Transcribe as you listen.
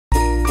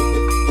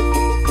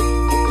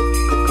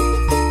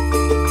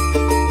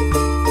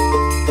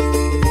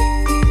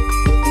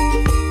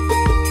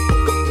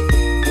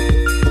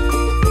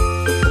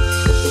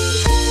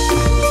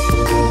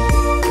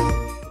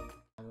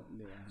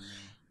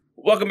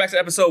Welcome back to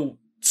episode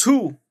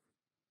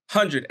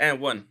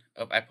 201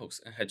 of Eye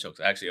Pokes and Head Chokes.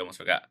 I actually almost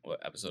forgot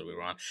what episode we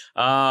were on.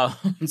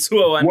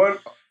 201.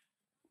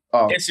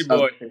 It's your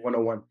boy.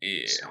 101.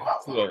 Yeah.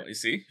 201. You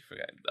see?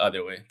 Forgot the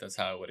other way. That's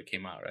how it would have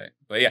came out, right?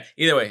 But yeah,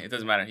 either way, it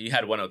doesn't matter. You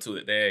had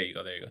 102. There you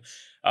go.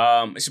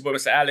 It's your boy,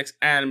 Mr. Alex,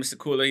 and Mr.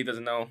 Cooler. He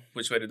doesn't know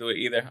which way to do it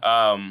either.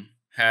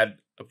 Had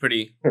a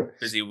pretty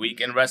busy week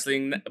in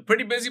wrestling.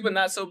 Pretty busy, but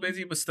not so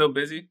busy, but still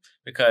busy.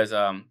 Because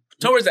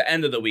towards the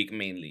end of the week,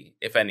 mainly,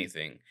 if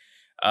anything.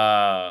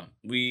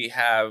 We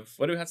have,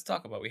 what do we have to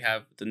talk about? We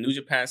have the New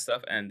Japan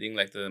stuff ending,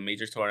 like the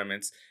major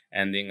tournaments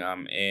ending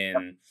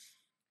in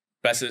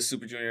Best of the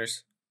Super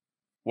Juniors,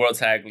 World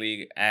Tag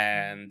League,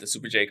 and the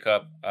Super J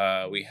Cup.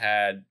 We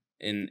had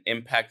in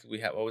Impact,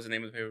 what was the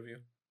name of the pay-per-view?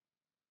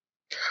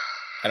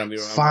 I don't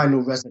remember.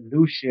 Final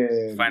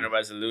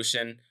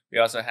Resolution. We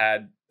also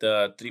had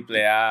the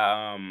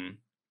Triplemania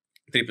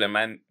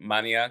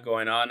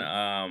going on.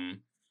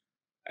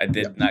 I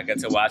did not get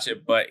to watch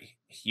it, but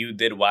you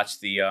did watch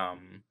the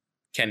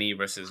Kenny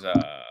versus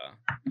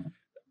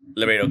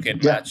Laredo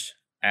Kid match,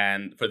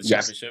 and for the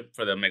championship,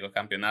 for the Mega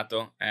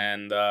Campeonato,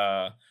 and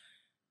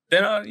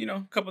then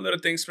a couple little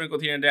things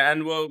sprinkled here and there,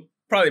 and we'll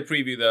probably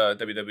preview the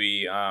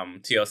WWE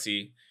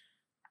TLC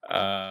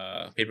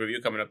pay-per-view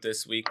coming up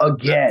this week.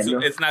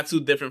 Again, it's not too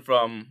different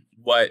from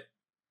what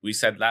we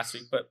said last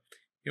week, but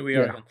here we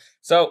are again.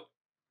 So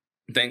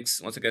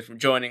thanks once again for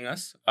joining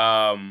us.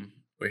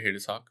 We're here to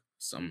talk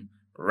some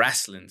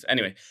wrestlings.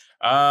 Anyway,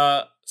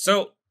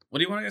 so what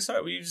do you want to get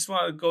started? You just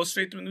want to go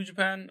straight through New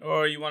Japan,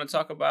 or you want to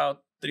talk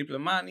about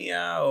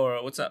Triplemania,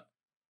 or what's up?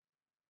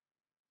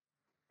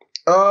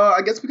 I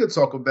guess we could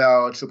talk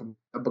about Triplemania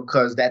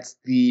because that's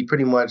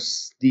pretty much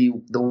the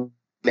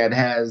that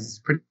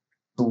has pretty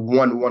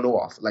one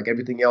off. Like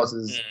everything else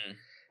is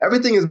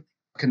everything is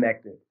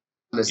connected.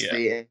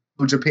 Honestly, and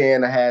New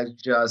Japan has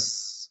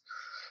just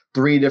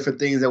 3 different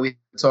things that we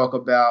talk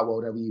about. Well,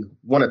 that we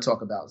want to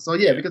talk about. So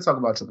we could talk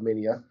about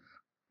Triplemania.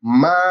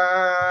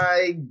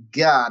 My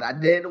God, I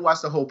didn't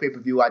watch the whole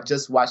pay-per-view. I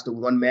just watched the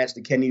one match,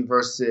 the Kenny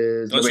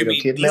versus Laredo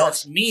Kid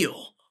match. Dios mío,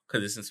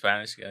 because it's in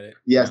Spanish. Got it?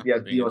 Yes,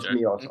 Dios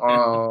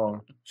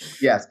mío.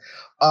 Yes.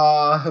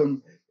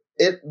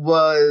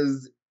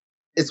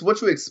 It's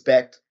what you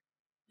expect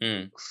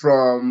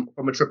from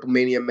a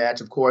Triplemania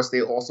match. Of course,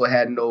 they also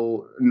had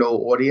no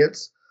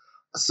audience,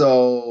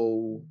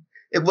 so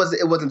it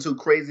wasn't too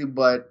crazy,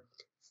 but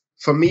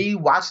for me,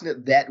 watching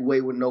it that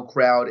way with no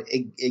crowd,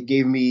 it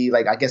gave me,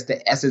 like, I guess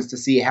the essence to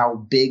see how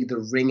big the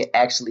ring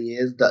actually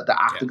is, the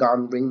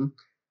octagon ring.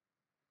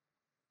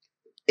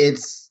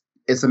 It's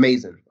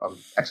amazing.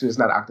 Actually, it's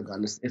not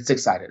octagon. It's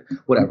 6-sided.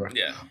 Whatever.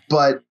 Yeah.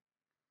 But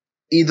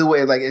either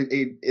way, like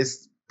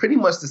it's pretty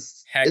much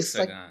this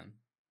hexagon,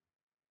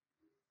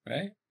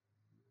 right?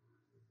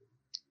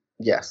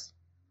 Yes.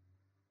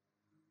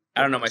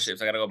 I don't know my shapes.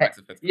 I gotta go back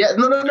to 5th. Yeah.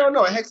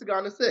 No. A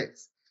hexagon is 6. Sure.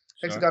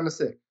 Hexagon is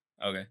 6.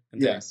 Okay.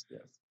 Continue. Yes.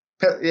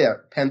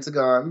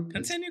 Pentagon.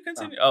 Continue.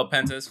 Oh,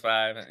 Penta is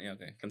 5.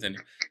 Okay, continue.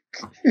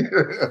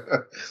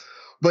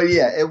 But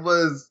yeah, it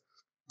was.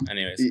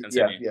 Anyways,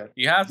 continue. Yeah.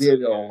 You have to.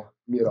 You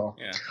know.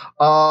 Yeah.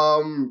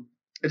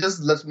 It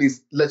just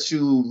lets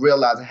you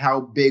realize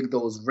how big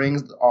those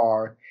rings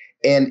are,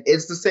 and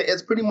it's the same.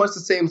 It's pretty much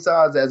the same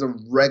size as a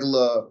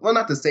regular. Well,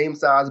 not the same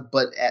size,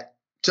 but at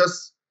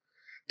just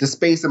the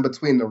space in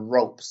between the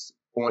ropes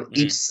on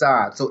each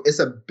side. So it's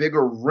a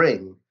bigger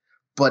ring.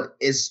 But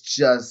it's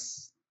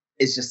just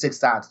 6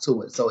 sides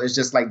to it. So it's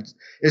just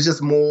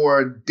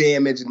more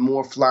damage and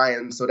more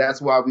flying. So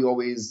that's why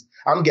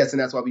I'm guessing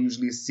that's why we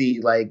usually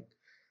see like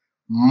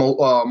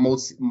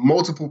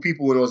multiple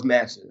people in those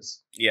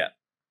matches. Yeah.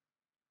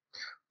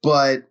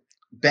 But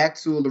back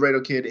to Laredo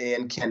Kid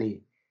and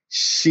Kenny.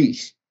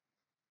 Sheesh.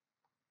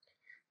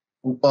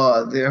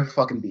 They're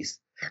fucking beasts.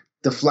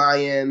 The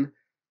flying.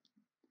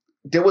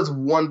 There was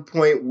one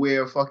point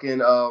where fucking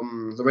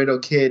Laredo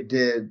Kid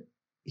did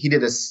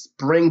a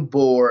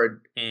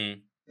springboard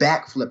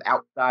backflip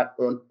outside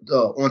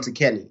onto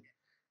Kenny.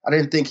 I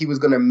didn't think he was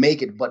gonna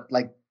make it, but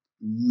like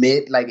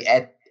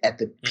at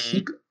the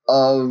peak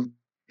of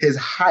his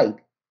height,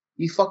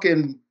 he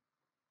fucking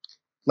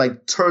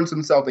like turns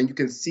himself, and you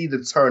can see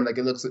the turn. Like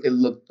it looked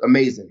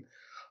amazing.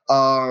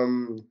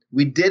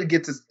 We did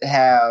get to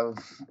have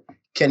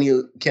Kenny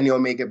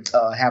Omega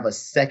have a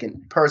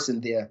second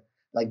person there,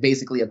 like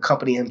basically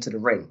accompany him to the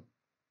ring.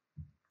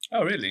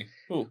 Oh, really?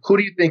 Who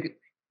do you think?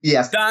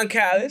 Yes. Don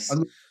Callis?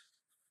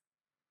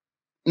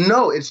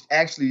 No, it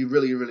actually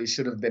really, really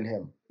should have been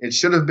him. It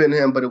should have been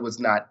him, but it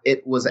was not.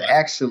 It was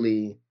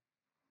actually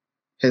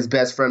his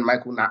best friend,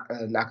 Michael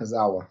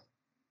Nakazawa.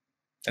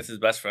 That's his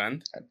best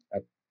friend?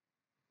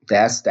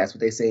 That's what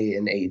they say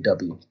in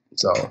AEW.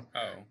 So,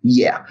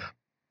 yeah.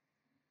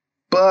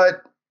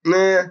 But,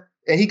 and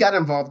he got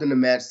involved in the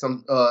match.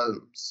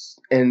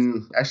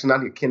 And actually,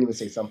 not, I can't even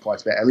say some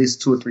parts, but at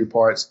least 2 or 3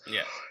 parts.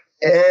 Yeah.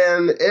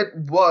 And it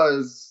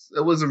was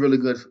a really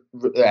good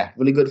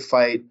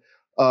fight.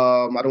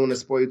 I don't want to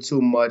spoil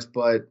too much,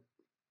 but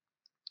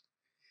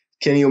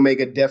Kenny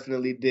Omega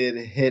definitely did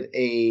hit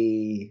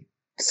a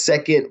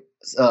second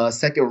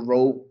second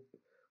row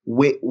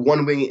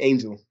one winged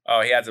angel.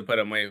 Oh, he had to put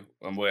him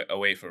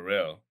away for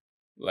real.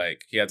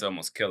 Like he had to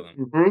almost kill him.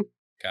 Mm-hmm.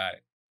 Got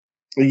it.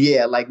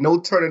 Yeah, like no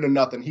turning or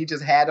nothing. He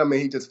just had him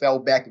and he just fell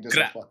back and just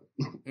said, fuck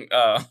it.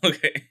 Oh,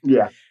 okay.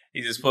 Yeah.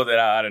 He just pulled it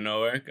out of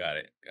nowhere. Got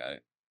it.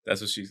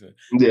 That's what she said.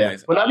 Yeah.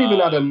 Anyways, but not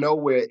even out of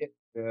nowhere.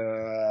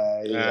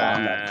 I'm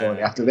not going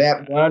after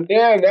that one.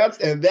 Yeah, that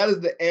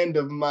is the end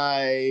of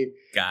my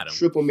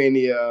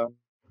Triplemania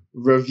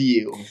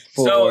review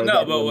for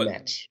that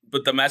match.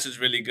 But the match is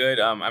really good.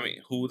 I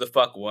mean, who the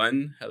fuck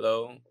won?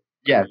 Hello?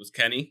 Yeah. It was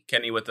Kenny.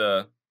 Kenny with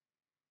the...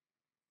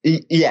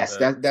 Yes,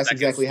 that's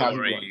exactly how he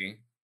won.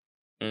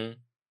 Mm.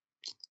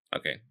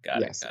 Okay,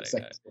 got it.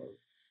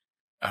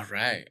 All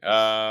right.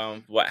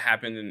 What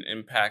happened in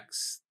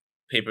Impact's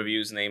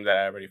pay-per-view's name that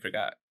I already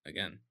forgot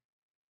again?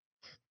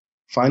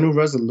 Final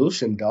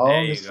Resolution,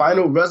 dog. It's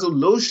Final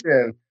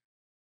Resolution.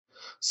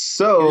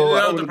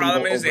 So the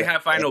problem is they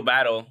have Final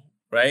Battle,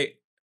 right?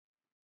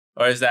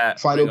 Or is that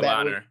Final Ring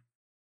Battle? of Honor?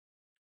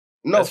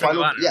 No,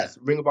 Final. Yes,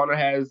 Ring of Honor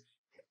has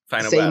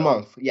Final same battle.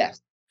 Month.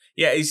 Yes.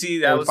 Yeah, you see,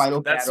 that's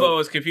what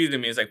was confusing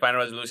me. It's like Final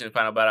Resolution,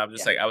 Final Battle. I'm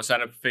just like, I was trying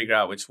to figure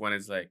out which one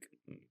is like,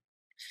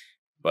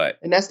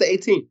 and that's the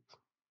 18th.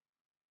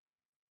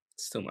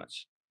 It's too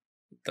much.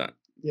 Done.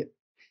 Yeah.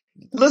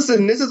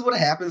 Listen, this is what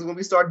happens when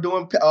we start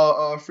doing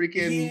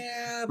freaking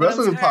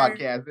wrestling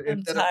podcasts.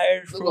 I'm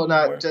tired from work.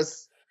 Not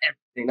just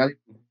everything.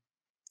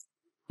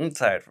 I'm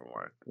tired from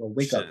work. Well,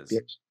 wake up,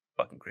 bitch.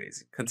 Fucking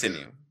crazy.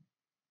 Continue.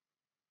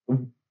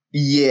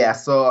 Yeah,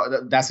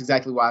 so that's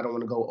exactly why I don't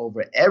want to go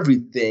over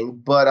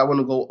everything, but I want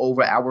to go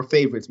over our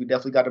favorites. We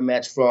definitely got a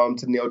match from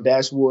Tennille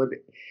Dashwood.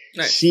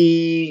 Nice.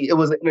 It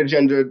was an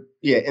intergender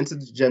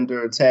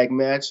tag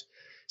match.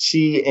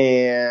 She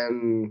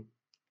and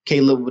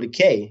Caleb with a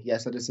K,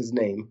 yes, that is his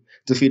name,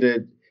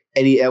 defeated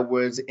Eddie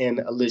Edwards and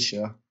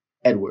Alicia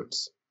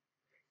Edwards.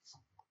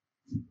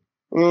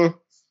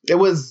 It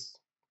was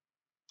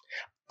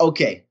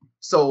okay.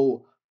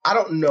 So I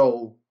don't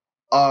know.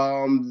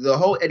 The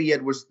whole Eddie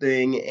Edwards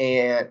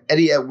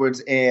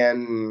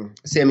and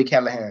Sami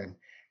Callihan.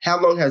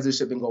 How long has this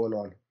shit been going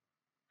on?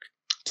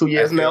 2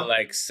 years now?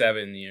 Like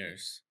 7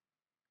 years.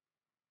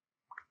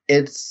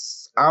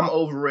 I'm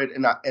over it,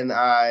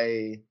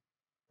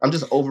 I'm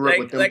just over it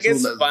with them. Like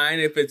it's fine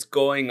if it's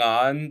going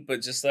on,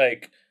 but just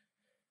like,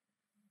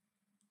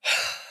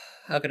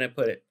 how can I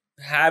put it?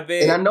 Have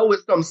it, and I know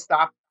it's some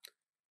stop.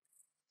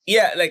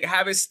 Yeah, like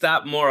have it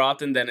stop more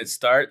often than it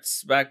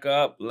starts back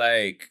up.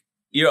 Like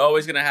you're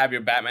always gonna have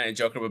your Batman and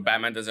Joker, but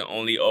Batman doesn't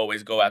only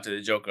always go after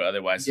the Joker.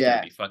 Otherwise, it's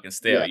gonna be fucking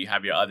stale. Yeah. You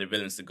have your other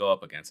villains to go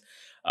up against.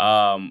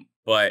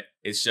 But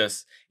it's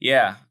just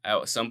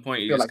at some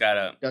point you just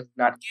gotta does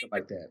not feel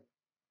like that.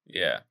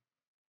 Yeah.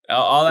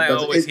 All I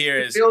always hear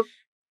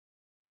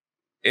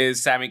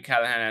is Sami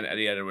Callihan and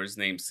Eddie Edwards'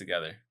 names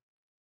together.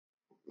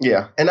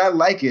 Yeah, and I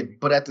like it,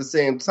 but at the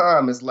same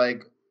time, it's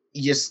like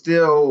you're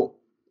still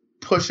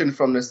pushing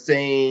from the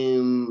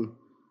same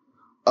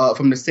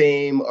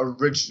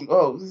original.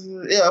 Oh,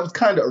 yeah, it was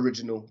kind of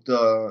original.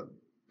 The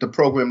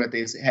program that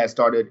they had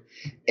started,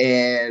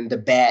 and the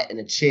bat and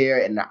the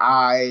chair and the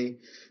eye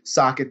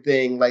socket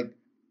thing. Like,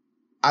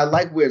 I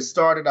like where it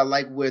started. I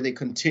like where they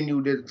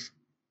continued it,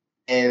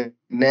 and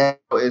now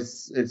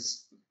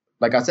it's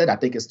like I said. I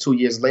think it's 2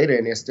 years later,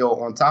 and they're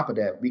still on top of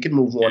that. We can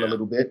move on a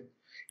little bit.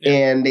 Yeah.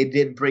 And they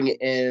did bring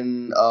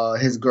in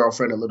his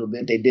girlfriend a little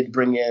bit. They did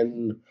bring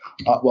in,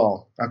 I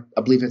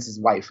believe it's his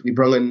wife. They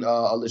brought in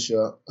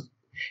Alicia,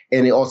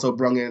 and they also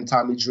brought in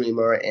Tommy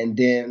Dreamer. And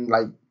then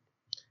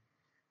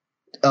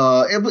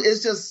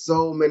it's just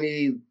so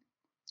many.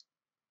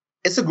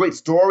 It's a great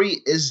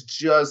story. It's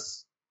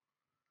just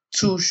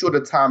too short a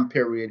time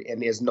period,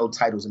 and there's no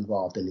titles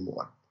involved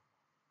anymore.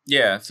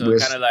 Yeah, so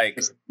kind of like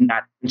it's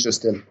not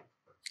interesting.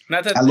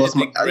 Not that I lost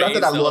my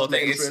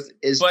interest.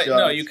 But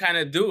no, you kind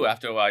of do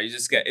after a while. You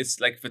just get, it's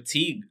like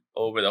fatigue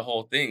over the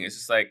whole thing. It's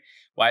just like,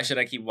 why should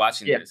I keep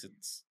watching this?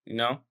 It's, and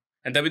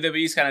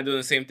WWE's kind of doing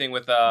the same thing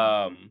with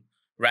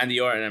Randy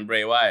Orton and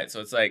Bray Wyatt.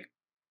 So it's like,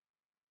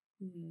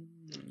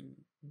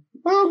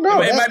 well,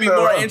 no, it might be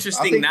more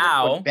interesting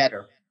now.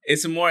 Better.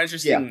 It's more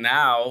interesting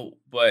now,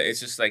 but it's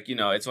just like,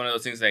 it's one of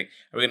those things like,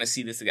 are we going to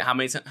see this again?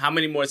 How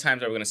many more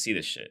times are we going to see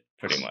this shit?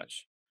 Pretty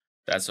much.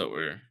 That's what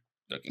we're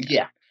looking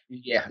at.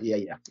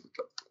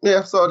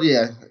 Yeah, so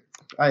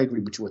I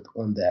agree with you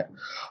on that.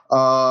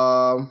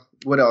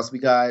 What else? We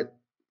got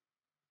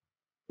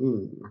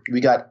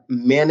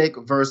Manik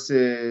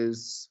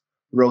versus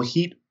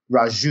Rohit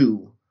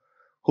Raju,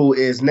 who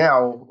is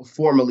now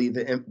formerly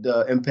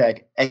the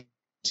Impact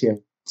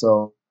champ.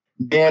 So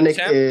Manik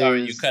is...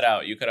 Sorry, you cut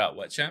out.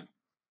 What champ?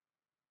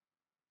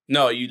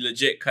 No, you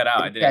legit cut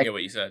out. I didn't hear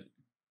what you said.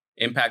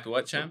 Impact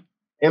what champ?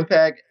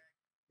 Impact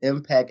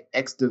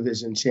X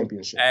Division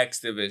Championship.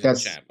 X Division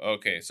champ.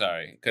 Okay,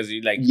 sorry. Because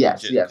you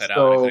legit cut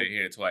out. I couldn't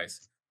hear it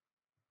twice.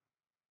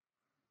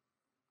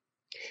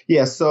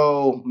 Yeah,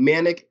 so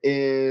Manik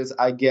is,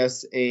 I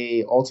guess,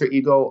 a alter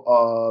ego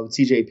of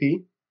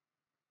TJP.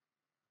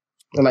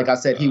 And like I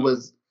said, he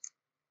was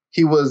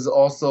he was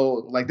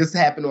also like this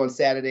happened on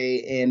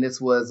Saturday, and this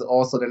was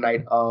also the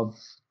night of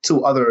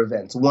two other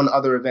events. One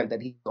other event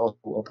that he's also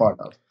a part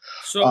of,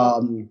 So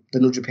the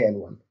New Japan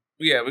one.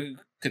 yeah, we can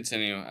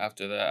continue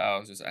after that.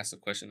 I'll just ask a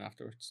question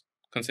afterwards.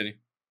 Continue.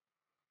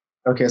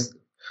 Okay,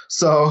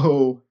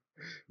 so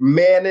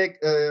Manic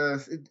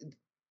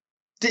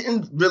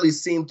didn't really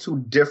seem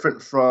too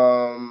different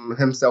from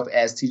himself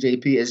as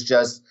TJP. It's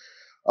just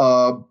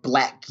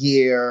black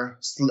gear,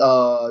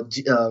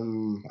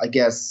 I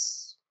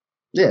guess,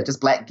 yeah,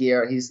 just black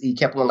gear. He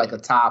kept on like a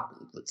top,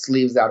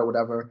 sleeves out or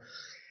whatever.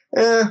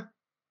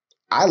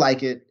 I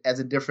like it as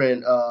a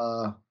different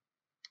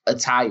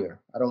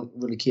attire. I don't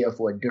really care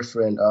for a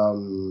different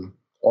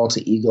alter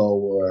ego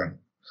or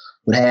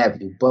what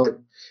have you. But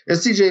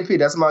it's TJP.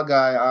 That's my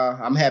guy.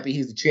 I'm happy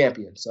he's the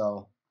champion.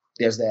 So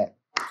there's that.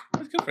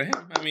 That's good for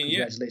him. I mean,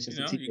 congratulations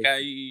yeah, you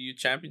got your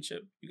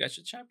championship. You got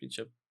your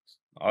championship.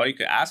 All you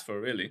could ask for,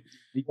 really.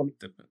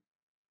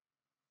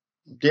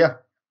 Yeah,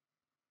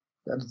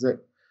 that's it.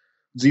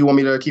 Do you want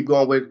me to keep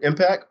going with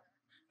Impact?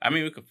 I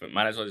mean, we could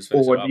might as well just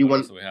finish it up. What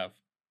else do we have?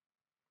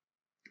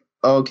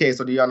 Okay,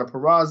 so Deonna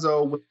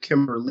Purrazzo with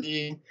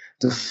Kimberly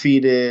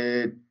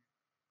defeated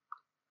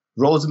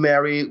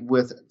Rosemary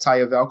with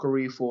Taya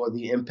Valkyrie for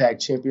the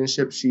Impact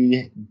Championship.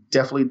 She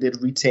definitely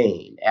did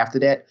retain. After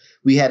that,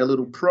 we had a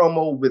little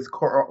promo with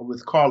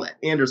Carl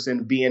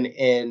Anderson being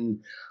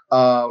in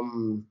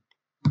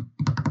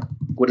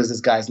what is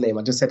this guy's name?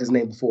 I just said his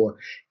name before.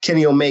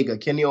 Kenny Omega.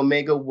 Kenny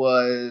Omega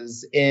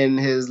was in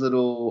his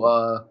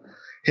little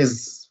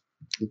his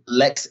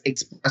Lex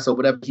Express or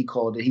whatever he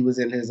called it. He was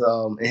in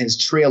his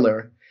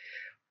trailer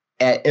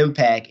at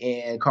Impact,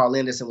 and Carl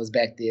Anderson was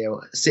back there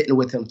sitting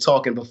with him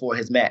talking before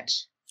his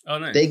match. Oh,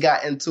 nice. They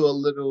got into a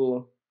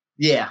little,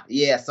 yeah.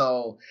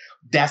 So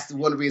that's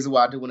one reason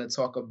why I do want to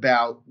talk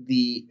about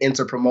the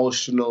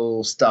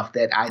interpromotional stuff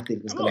that I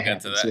think is going to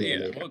happen.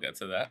 We'll get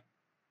to that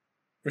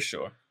for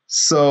sure.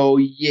 So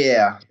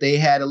yeah, they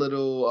had a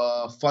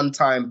little fun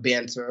time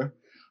banter.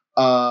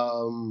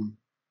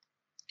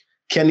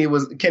 Kenny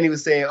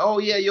was saying, "Oh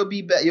yeah, you'll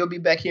be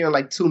back here in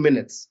like 2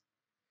 minutes,"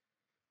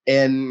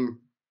 and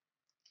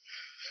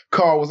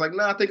Carl was like,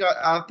 "No, I think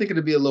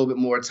it'll be a little bit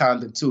more time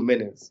than 2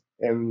 minutes."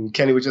 And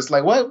Kenny was just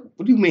like, "What?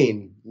 What do you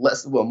mean?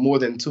 More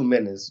than 2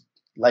 minutes?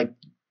 Like,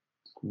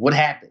 what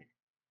happened?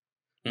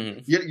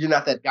 Mm-hmm. You're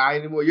not that guy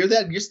anymore.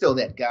 You're still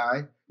that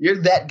guy.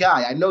 You're that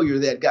guy. I know you're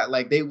that guy."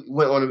 Like they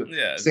went on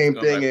the same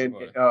thing, and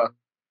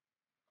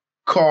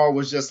Carl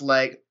was just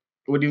like,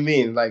 "What do you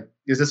mean? Like,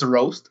 is this a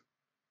roast?"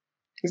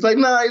 He's like,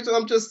 "Nah,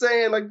 I'm just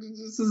saying, like,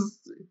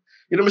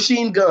 you're the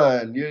machine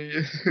gun.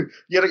 You're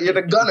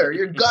the gunner.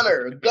 You're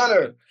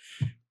gunner.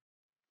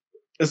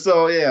 And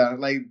so yeah,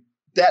 like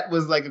that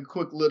was like a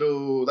quick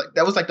little, like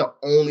that was like the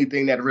only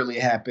thing that really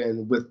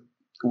happened with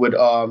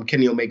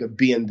Kenny Omega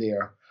being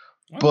there.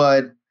 Oh.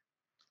 But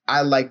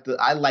I like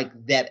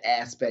that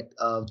aspect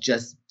of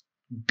just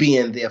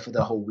being there for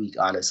the whole week,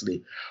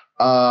 honestly.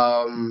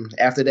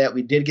 After that,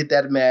 we did get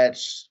that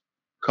match.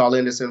 Carl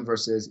Anderson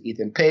versus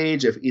Ethan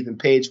Page. If Ethan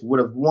Page would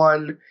have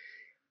won,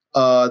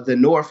 the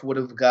North would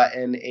have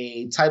gotten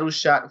a title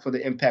shot for the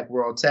Impact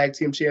World Tag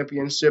Team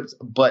Championships,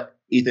 but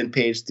Ethan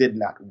Page did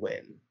not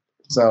win.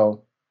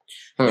 So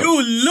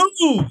you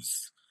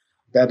lose.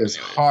 That is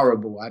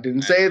horrible. I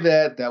didn't say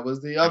that. That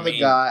was the other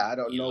guy. I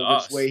don't know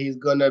which way he's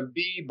gonna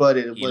be, but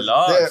he was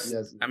lost. There.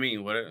 Yes.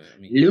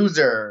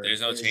 Loser. There's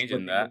no change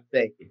in that.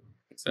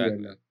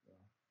 Exactly. Yeah.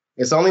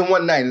 It's only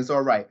one night. It's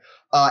all right.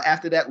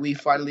 After that, we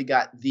finally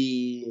got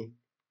the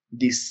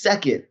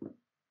second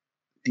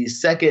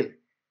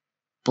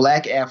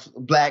black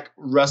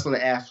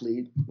wrestling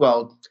athlete.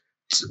 Well,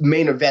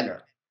 main eventer.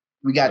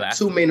 We got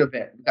two main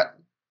events. We got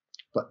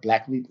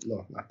black lead.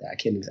 No, not that. I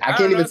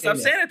can't even. Stop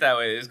saying it that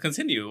way. Just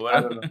continue. I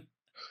don't know.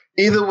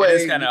 Either way,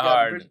 it's kind of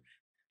hard.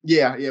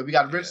 We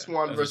got Rich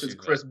Swann versus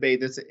Chris Bay.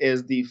 This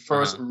is the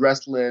first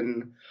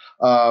wrestling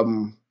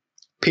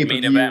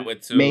pay-per-view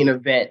main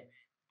event.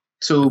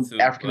 Two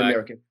African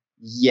American.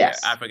 Yes.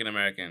 Yeah, African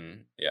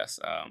American.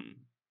 Yes.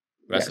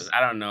 Wrestlers. Yes. I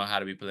don't know how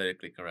to be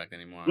politically correct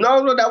anymore.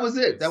 No, that was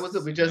it.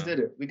 We just did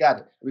it. We got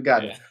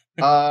it.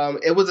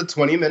 It was a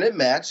 20-minute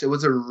match. It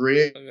was a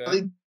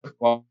really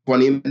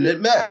 20-minute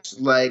match.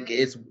 Like,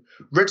 it's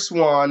Rich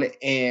Swann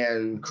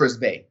and Chris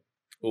Bay.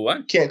 Who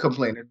won? Can't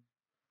complain.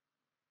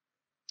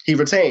 He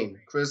retained.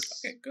 Chris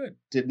good.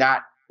 Did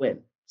not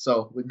win.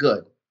 So we're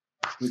good.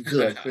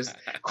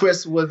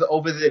 Chris was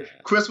over there.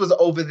 Chris was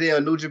over there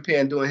in New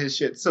Japan doing his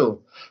shit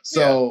too.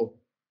 So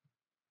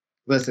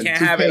listen, can't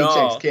 2 have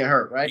paychecks can't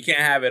hurt, right? You can't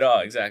have it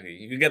all. Exactly.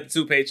 You can get the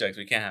 2 paychecks, but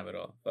you can't have it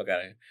all. Fuck out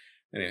of here.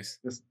 Anyways.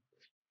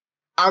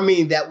 I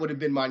mean, that would have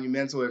been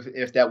monumental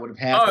if that would have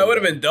happened. Oh, it would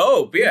have been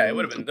dope. Yeah, it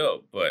would have been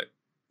dope. But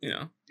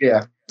yeah,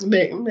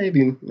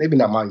 maybe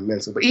not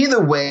monumental, but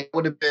either way, it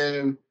would have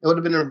been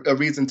a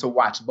reason to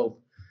watch both.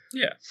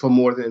 Yeah, for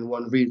more than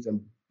one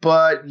reason.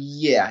 But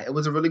yeah, it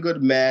was a really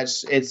good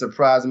match. It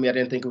surprised me. I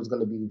didn't think it was going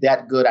to be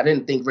that good. I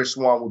didn't think Rich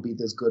Swann would be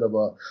this good of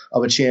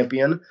a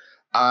champion.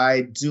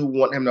 I do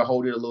want him to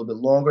hold it a little bit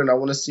longer, and I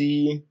want to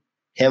see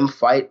him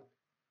fight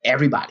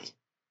everybody.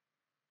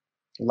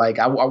 Like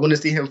I want to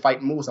see him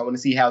fight Moose. I want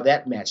to see how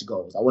that match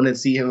goes. I want to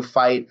see him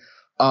fight.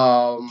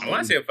 I want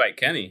to see him fight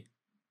Kenny.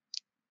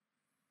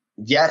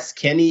 Yes,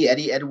 Kenny,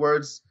 Eddie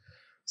Edwards,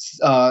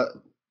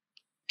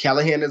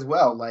 Callahan as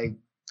well. Like,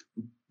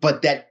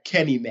 but that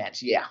Kenny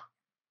match, yeah.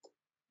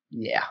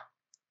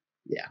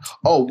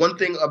 Oh, one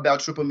thing about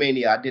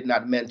Triplemania I did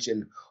not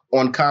mention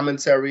on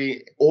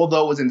commentary,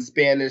 although it was in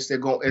Spanish,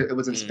 it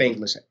was in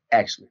Spanglish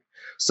actually.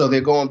 So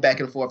they're going back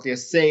and forth. They're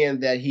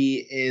saying that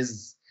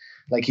he's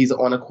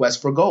on a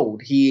quest for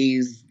gold.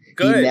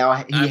 Good.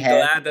 I'm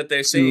glad that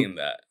they're saying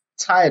that.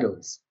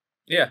 Titles.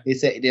 Yeah.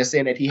 They're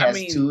saying that he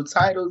has 2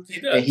 titles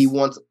and he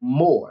wants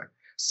more.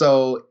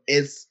 So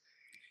he's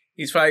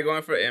probably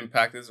going for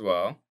Impact as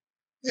well.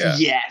 Yeah.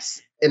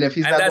 Yes. And if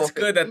that's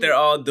good that they're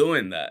all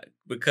doing that,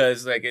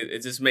 because like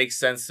it just makes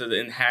sense to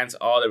enhance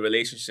all the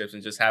relationships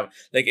and just have,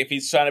 like, if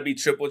he's trying to be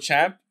triple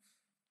champ,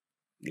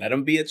 let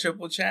him be a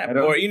triple champ,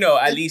 or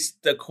at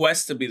least the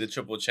quest to be the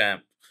triple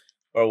champ,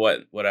 or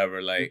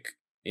whatever. Like,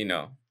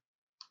 he'll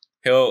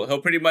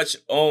pretty much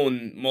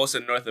own most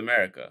of North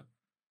America,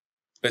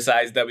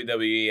 besides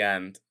WWE,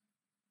 and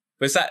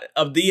besides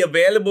of the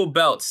available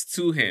belts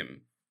to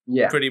him.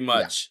 Yeah, pretty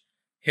much. Yeah.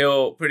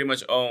 He'll pretty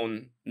much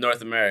own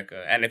North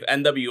America. And if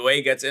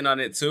NWA gets in on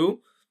it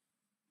too,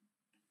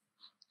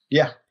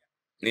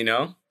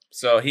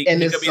 so he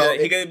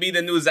could be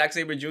the new Zack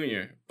Sabre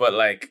Jr. But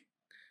like,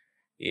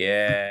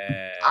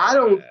 yeah, I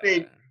don't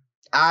think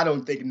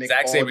Nick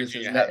Zack Sabre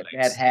Jr. had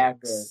that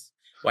happen.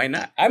 Why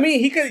not? I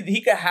mean, he could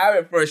have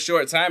it for a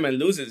short time and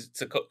lose it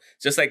to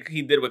just like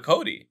he did with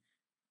Cody.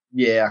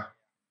 Yeah.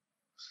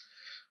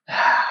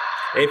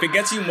 If it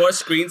gets you more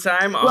screen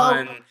time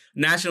on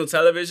national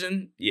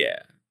television,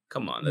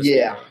 come on.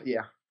 Yeah.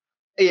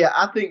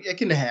 I think it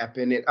can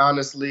happen. And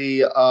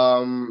honestly,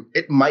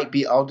 it might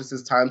be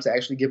Aldis's time to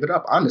actually give it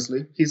up.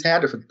 Honestly, he's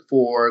had it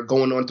for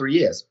going on 3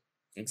 years.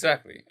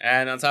 Exactly.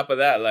 And on top of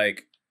that,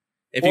 like,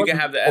 if you can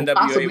have the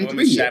NWA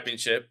Women's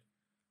Championship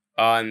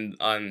on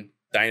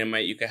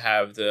Dynamite, you could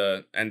have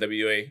the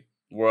NWA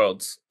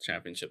World's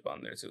Championship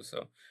on there too.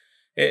 So,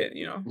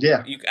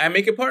 I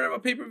make it part of a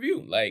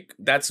pay-per-view. Like,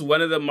 that's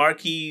one of the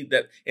marquee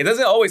that it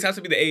doesn't always have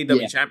to be the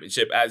AEW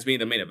Championship as being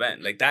the main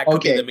event. Like, that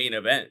could be the main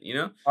event,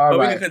 But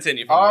we can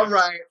continue from All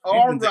there.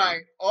 All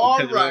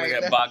right.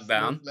 Get bogged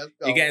down.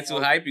 You're getting too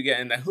hype. You're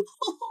getting that.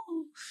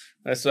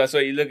 That's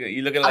what you looking.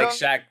 You looking like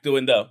Shaq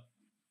doing the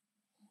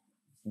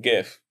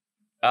GIF.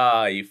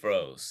 You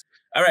froze.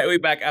 All right, we're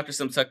back after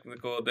some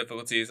technical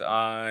difficulties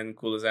on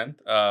Coola's end.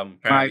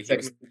 Apparently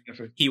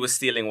he was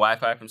stealing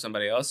Wi-Fi from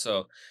somebody else,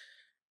 so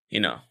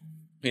you know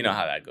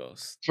how that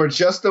goes. For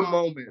just a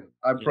moment,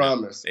 I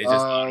promise.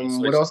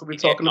 What else are we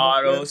talking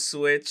about? Auto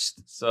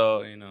switched,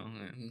 so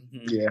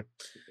Yeah,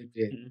 it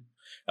did.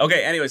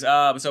 Okay. Anyways,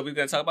 so we're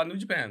gonna talk about New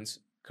Japan's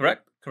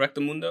correct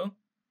the Mundo.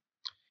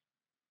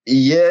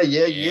 Yeah. Do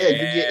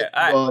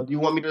you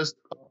want me to?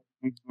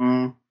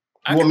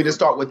 You want me to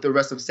start with the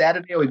rest of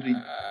Saturday, or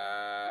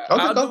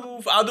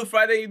I'll do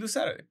Friday. You do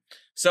Saturday.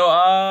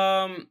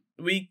 So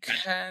we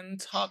can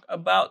talk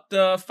about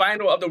the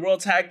final of the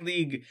World Tag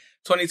League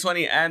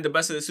 2020 and the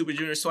Best of the Super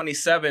Juniors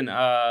 27.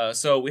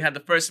 So we had the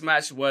first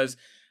match was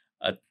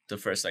the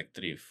first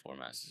 3 or 4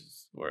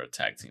 matches were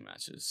tag team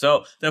matches.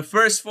 So the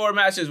first 4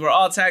 matches were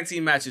all tag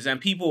team matches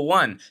and people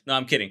won. No,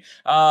 I'm kidding.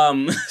 So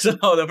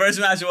the first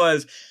match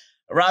was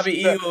Robbie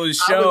Eagles,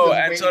 Show,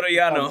 and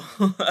Toriano.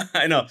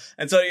 I know.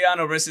 And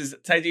Toriano versus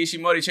Taiji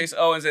Ishimori, Chase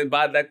Owens, and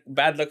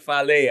Bad Luck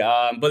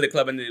Fale. Bullet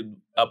Club ended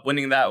up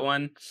winning that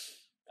one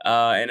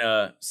in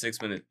a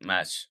 6-minute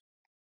match.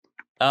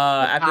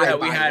 After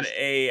that,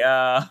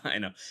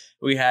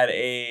 we had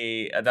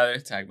another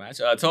tag match.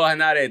 Toa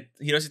Hanare,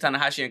 Hiroshi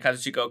Tanahashi, and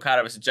Kazuchika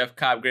Okada versus Jeff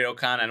Cobb, Great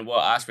O'Khan, and Will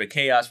Ospreay.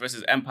 Chaos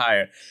versus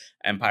Empire.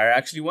 Empire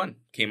actually won,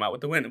 came out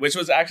with the win, which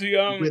was actually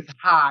with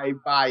high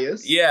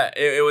bias. Yeah,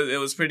 it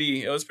was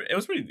pretty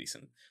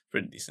decent.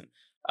 Pretty decent.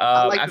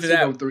 I like after to see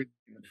them 3.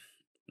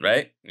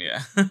 Right?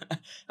 Yeah.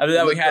 After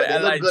that, we had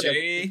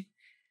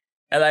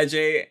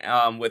LIJ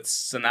with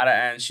Sonata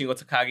and Shingo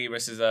Takagi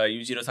versus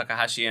Yujiro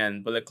Takahashi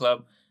and Bullet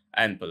Club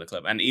and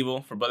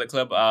Evil for Bullet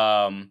Club.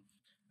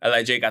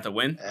 LIJ got the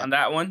win on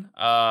that one.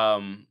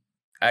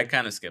 I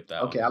kind of skipped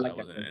that. Okay, one. I like I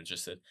that. wasn't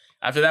interested.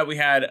 After that, we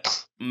had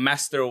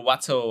Master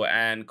Wato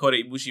and Kota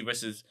Ibushi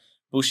versus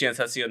Bushi and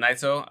Tetsuya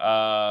Naito.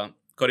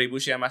 Kota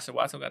Ibushi and Master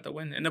Wato got the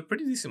win in a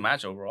pretty decent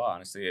match overall.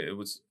 Honestly, it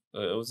was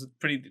a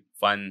pretty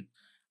fun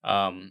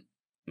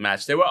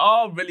match. They were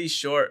all really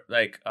short,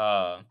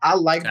 I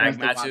like tag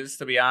matches.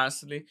 To be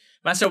honest,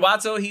 Master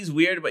Wato, he's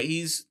weird, but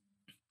he's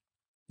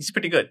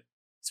pretty good.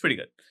 It's pretty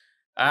good.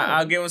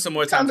 I'll give him some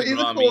more time to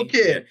grow on me. He's a cool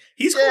kid. Yeah.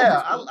 He's cool.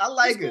 I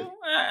like it. Cool.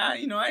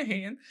 I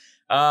hate him.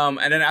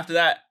 And then after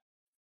that,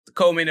 the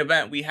co-main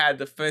event, we had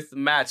the 5th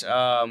match.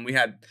 We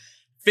had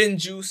Finn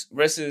Juice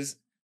versus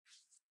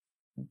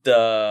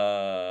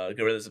the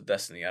Guerrillas of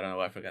Destiny. I don't know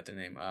why I forgot their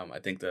name. I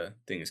think the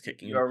thing is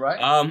kicking you. You're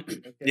right.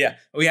 Yeah.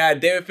 We had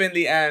David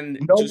Finley and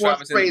Juice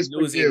Robinson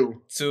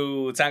losing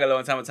to Tangaloa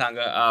and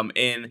Tamatanga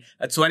in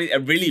a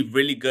really,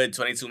 really good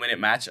 22-minute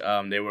match.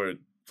 They were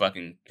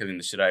fucking killing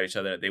the shit out of each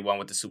other. They won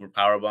with the Super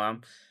Power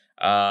Bomb,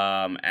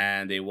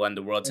 and they won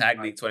the World Tag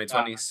League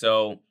 2020.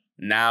 So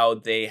now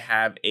they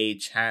have a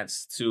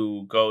chance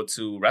to go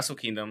to Wrestle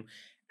Kingdom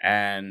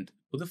and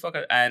who the fuck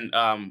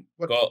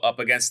go up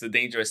against the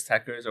Dangerous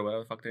Techers or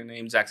whatever the fuck their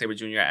name, Zack Sabre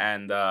Jr.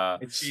 and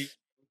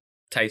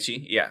Tai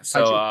Chi. Yeah.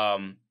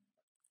 So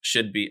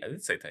should be I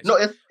did say Tai Chi. No,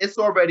 it's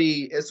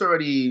already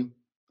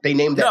they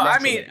named that. No, I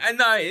mean,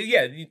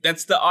 yeah,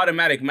 that's the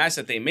automatic match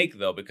that they make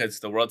though, because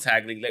the World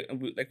Tag League,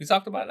 like we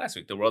talked about last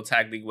week, the World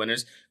Tag League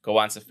winners go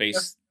on to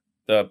face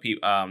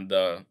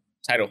the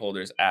title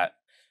holders at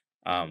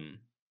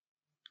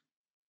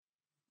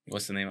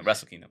what's the name of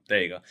Wrestle Kingdom?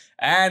 There you go.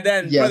 And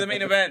then for the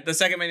main event, the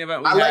second main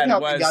event we had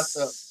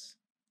was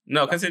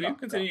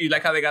continue. You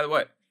like how they got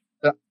what?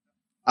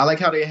 I like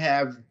how they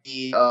have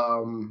the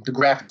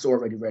graphics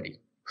already ready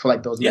for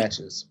like those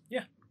matches.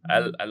 Yeah,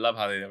 I love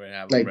how they already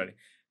have them ready.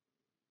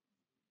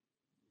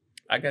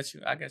 I get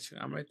you.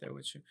 I'm right there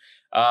with you.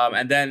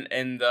 And then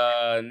in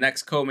the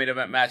next co-main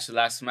event match, the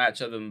last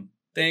match of the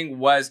thing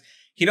was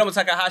Hiromu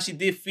Takahashi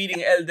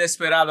defeating El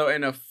Desperado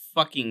in a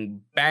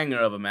fucking banger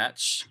of a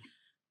match.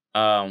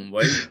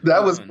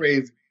 That was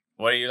crazy.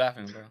 What are you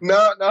laughing, bro?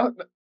 No,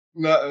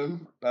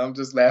 nothing. I'm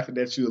just laughing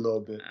at you a little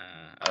bit.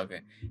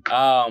 Okay.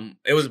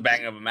 It was a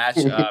banger of a match.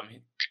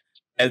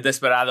 El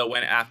Desperado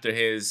went after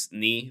his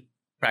knee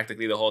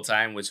practically the whole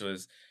time, which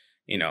was,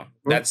 you know,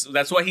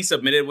 that's what he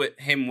submitted with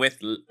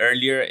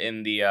earlier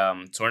in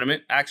the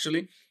tournament,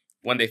 actually,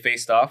 when they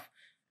faced off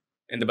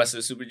in the Best of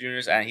the Super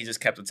Juniors, and he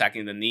just kept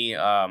attacking the knee.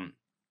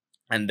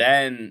 And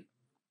then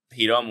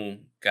Hiromu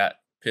got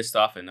pissed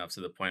off enough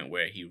to the point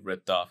where he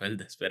ripped off El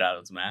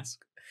Desperado's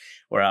mask,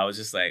 where I was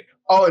just like...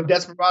 Oh, and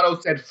Desperado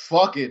said,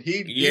 fuck it.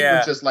 He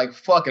was just like,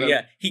 fuck it.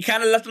 Yeah, he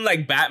kind of left him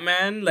like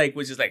Batman, like,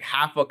 which is like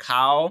half a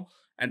cow.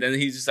 And then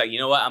he's just like, you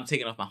know what? I'm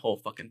taking off my whole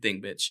fucking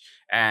thing, bitch.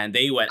 And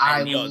they went.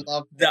 And,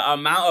 the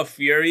amount of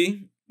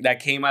fury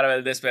that came out of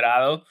El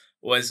Desperado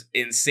was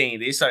insane.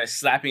 They started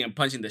slapping and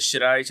punching the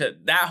shit out of each other.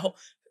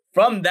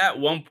 From that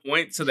one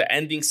point to the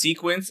ending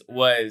sequence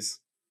was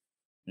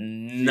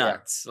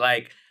nuts. Yeah.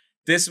 Like,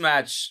 this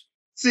match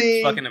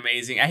was fucking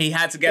amazing. And he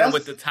had to get him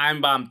with the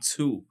Time Bomb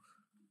 2.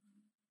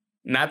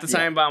 Not the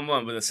Time Bomb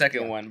 1, but the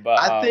second one. But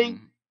I think...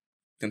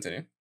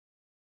 Continue.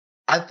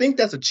 I think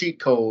that's a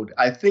cheat code.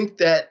 I think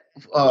that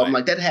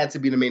like that had to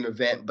be the main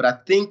event, but I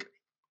think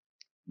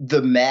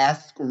the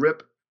mask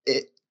rip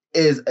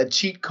is a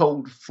cheat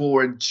code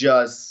for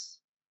just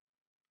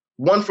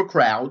one for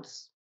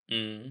crowds.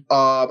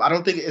 I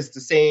don't think it's the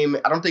same.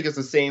 I don't think it's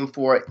the same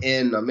for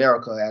in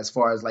America as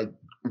far as like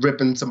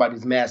ripping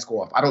somebody's mask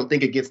off. I don't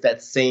think it gets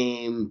that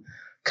same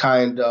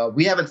kind of.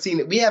 We haven't seen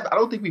it. I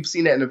don't think we've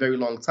seen that in a very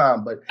long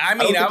time. But I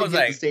mean, I was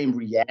like the same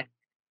reaction.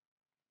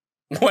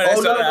 When I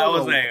saw that, I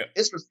was like,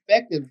 it's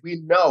respected. We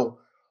know.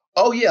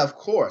 Oh yeah, of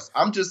course.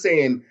 I'm just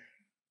saying,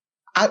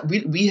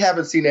 we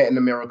haven't seen that in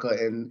America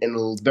in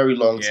a very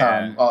long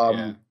time.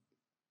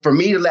 For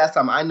me, the last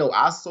time I know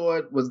I saw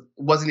it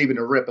wasn't even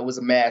a rip. It was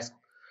a mask.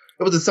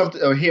 It was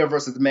a hair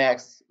versus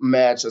max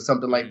match or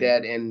something like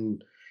that,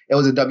 and it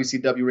was a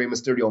WCW Rey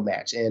Mysterio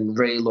match, and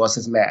Rey lost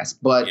his mask.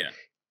 But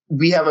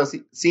we haven't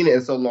seen it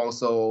in so long,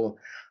 so.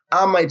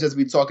 I might just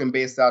be talking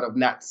based out of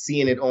not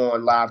seeing it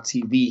on live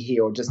TV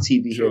here or just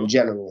TV here in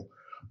general.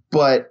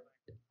 But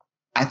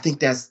I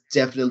think that's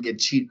definitely a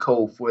cheat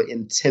code for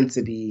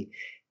intensity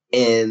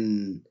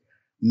in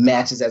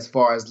matches as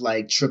far as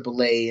like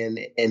AAA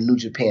and New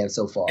Japan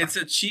so far. It's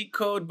a cheat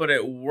code, but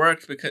it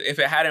worked because if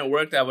it hadn't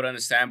worked, I would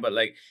understand. But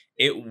like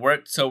it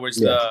worked towards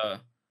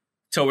the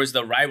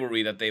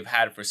rivalry that they've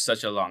had for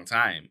such a long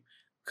time.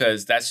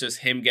 Because that's just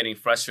him getting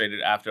frustrated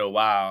after a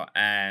while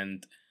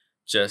and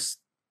just...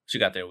 She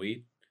got their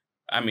weed.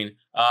 I mean,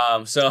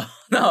 so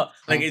no,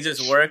 like it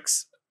just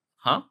works.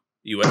 Huh?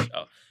 You wish?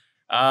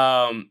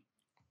 Oh.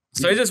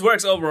 So it just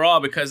works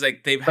overall because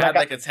like they've had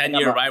like a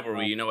 10-year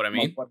rivalry, you know what I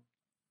mean?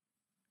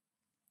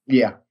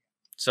 Yeah.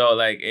 So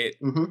like it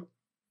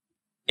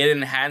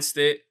enhanced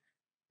it.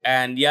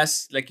 And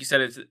yes, like you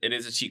said, it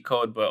is a cheat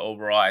code, but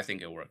overall I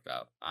think it worked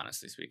out,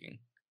 honestly speaking.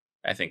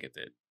 I think it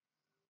did.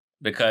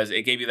 Because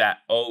it gave you that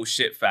oh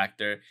shit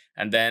factor.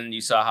 And then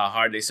you saw how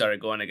hard they started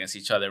going against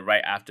each other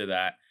right after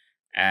that.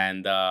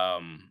 And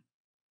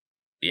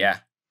yeah.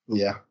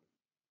 It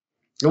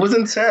was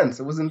intense.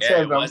 I'm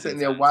sitting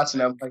there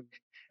watching. I'm like,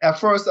 at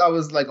first I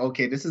was like,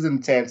 okay, this is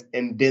intense,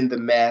 and then the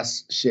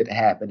mass shit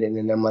happened, and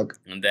then I'm like,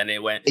 and then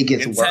it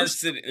gets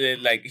worse.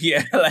 Like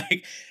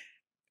like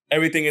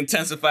everything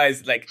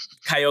intensifies, like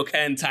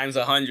Kaioken times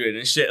 100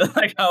 and shit.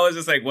 Like I was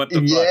just like, what the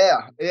fuck?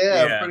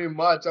 Yeah, pretty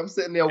much. I'm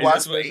sitting there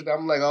watching this, and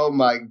I'm like, oh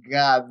my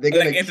god, they're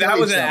gonna like if that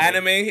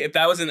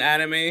was an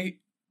anime,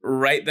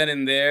 right then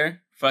and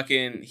there.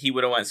 Fucking, he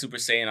would have went Super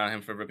Saiyan on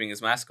him for ripping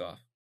his mask off,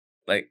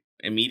 like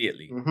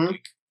immediately.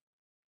 Like,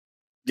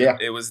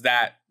 it was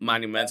that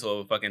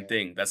monumental of a fucking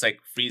thing. That's like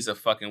Frieza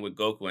fucking with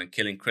Goku and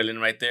killing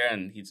Krillin right there,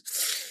 and he's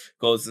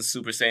goes to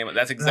Super Saiyan.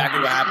 That's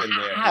exactly what happened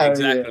there.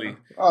 Exactly. Yeah.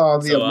 Oh,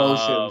 the So,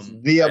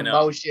 emotions. The I know.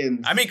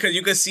 emotions. I mean, because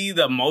you could see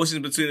the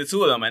emotions between the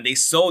two of them, and they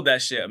sold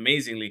that shit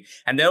amazingly.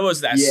 And there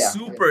was that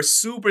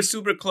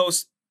super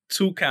close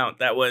 2 count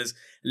that was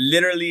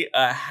literally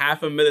a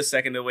half a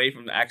millisecond away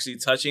from actually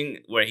touching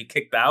where he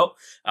kicked out.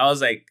 I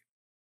was like,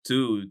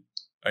 dude,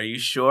 are you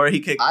sure he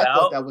kicked out? I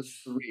thought that was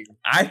 3.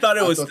 I thought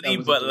it was 3,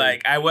 but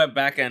like I went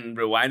back and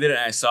rewinded it and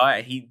I saw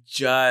it. He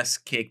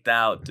just kicked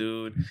out,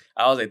 dude.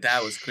 I was like,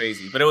 that was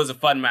crazy. But it was a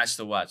fun match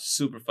to watch.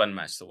 Super fun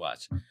match to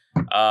watch.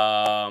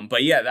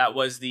 But yeah, that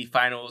was the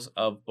finals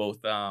of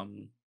both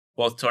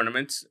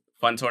tournaments.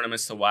 Fun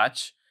tournaments to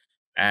watch.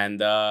 And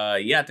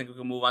yeah, I think we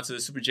can move on to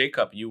the Super J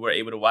Cup. You were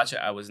able to watch it.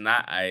 I was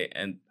not. I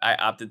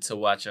opted to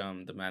watch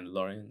The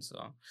Mandalorian,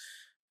 so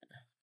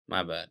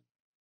my bad.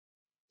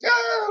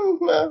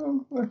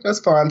 That's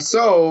fine.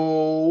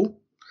 So,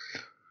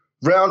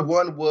 round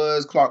 1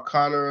 was Clark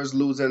Connors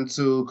losing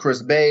to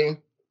Chris Bay.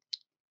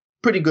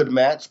 Pretty good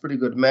match.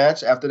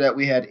 After that,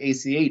 we had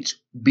ACH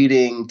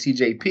beating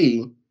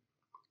TJP.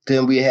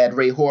 Then we had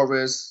Ray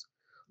Horus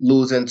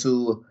losing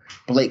to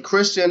Blake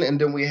Christian. And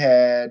then we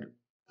had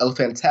El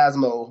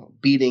Phantasmo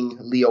beating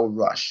Leo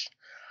Rush.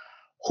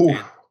 Whew.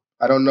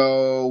 I don't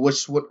know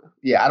which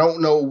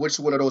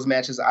one of those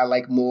matches I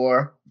like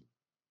more.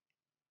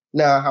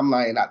 Nah, I'm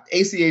lying. ACH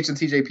and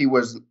TJP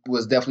was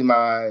definitely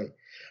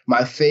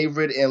my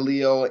favorite, and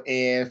Leo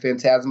and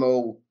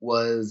Phantasmo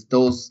was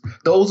those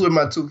were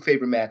my 2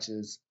 favorite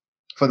matches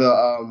for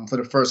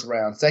the first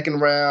round. Second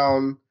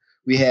round,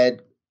 we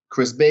had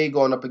Chris Bay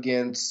going up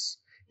against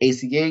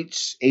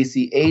ACH.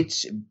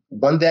 ACH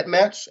won that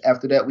match.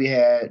 After that, we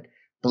had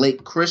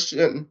Blake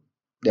Christian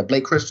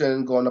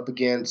going up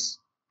against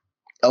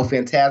El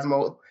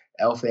Phantasmo.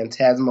 El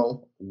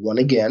Phantasmo won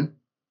again.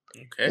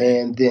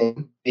 Okay. And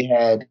then we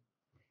had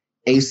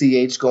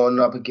ACH going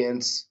up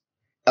against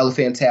El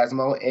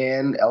Phantasmo,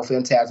 and El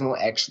Phantasmo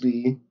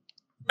actually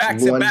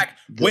back-to-back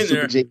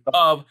winner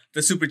of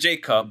the Super J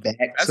Cup.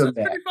 That's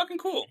pretty fucking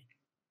cool.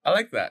 I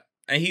like that.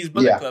 And he's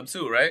Bullet Club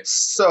too, right?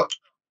 So,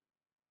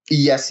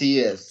 yes, he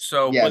is.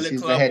 So Bullet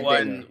Club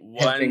won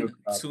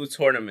 2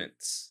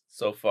 tournaments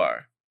so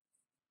far.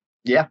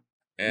 Yeah.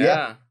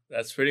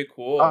 That's pretty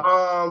cool.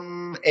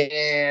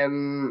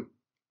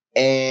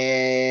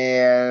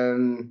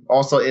 And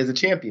also is a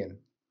champion.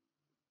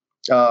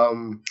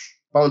 Bone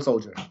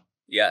Soldier.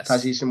 Yes.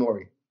 Taji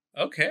Shimori.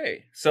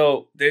 Okay.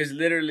 So there's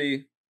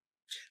literally...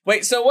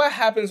 Wait, so what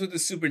happens with the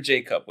Super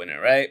J Cup winner,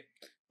 right?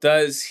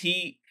 Does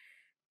he...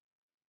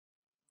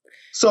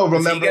 So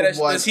remember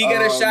does he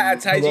get a shot at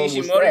Taiji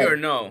Ishimori or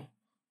no?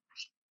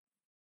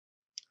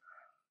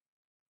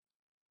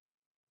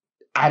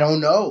 I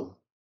don't know.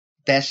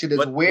 That shit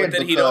is weird. What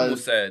did Hiromu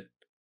said?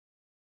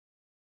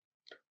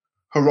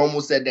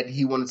 Hiromu said that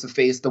he wanted to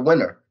face the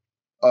winner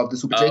of the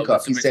Super J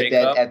Cup. He said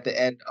that at the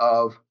end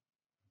of...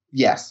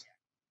 Yes.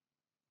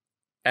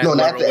 And no,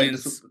 not at the end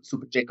of the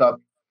Super J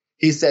Cup.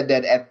 He said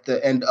that at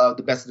the end of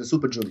the Best of the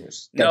Super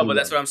Juniors. No, but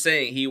that's what I'm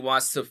saying. He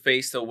wants to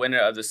face the winner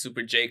of the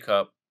Super J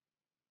Cup.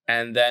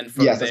 And then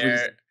from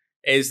there,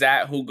 is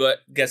that who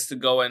gets to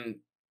go and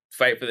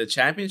fight for the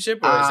championship?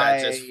 Or is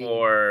that just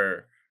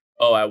for,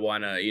 I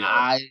want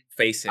to,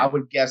 face him? I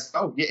would guess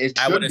so. Yeah,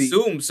 I would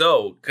assume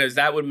so, because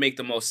that would make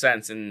the most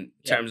sense in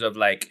terms of,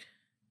 like,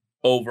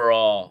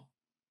 overall,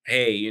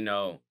 hey,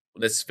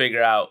 let's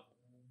figure out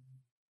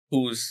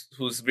who's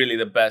really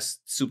the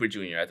best Super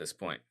Junior at this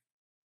point.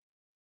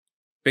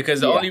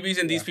 Because the only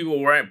reason these people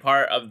weren't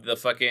part of the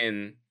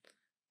fucking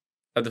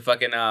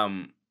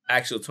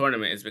actual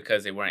tournament is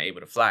because they weren't able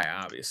to fly,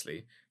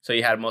 obviously. So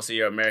you had most of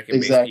your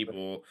American-based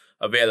people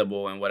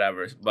available and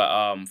whatever.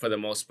 But for the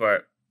most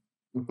part,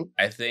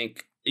 I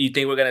think... You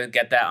think we're going to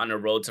get that on the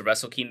road to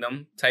Wrestle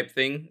Kingdom type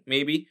thing,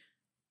 maybe?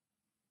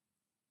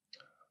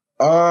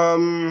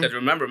 Because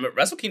remember,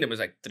 Wrestle Kingdom is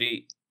like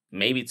 3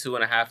 weeks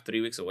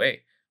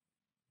away.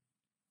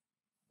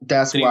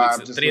 That's why I'm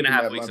just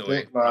 3.5 weeks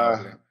away,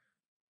 probably.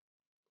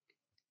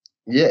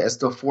 Yeah, it's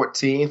the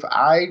 14th.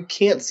 I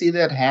can't see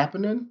that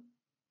happening.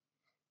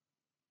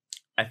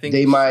 I think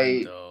they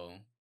might. Though.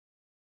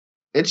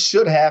 It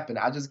should happen.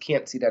 I just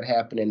can't see that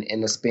happening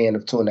in the span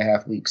of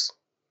 2.5 weeks.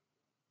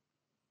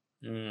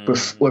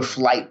 With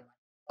flight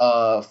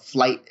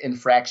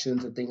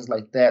infractions and things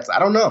like that. So I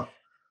don't know.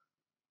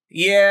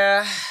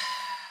 Yeah.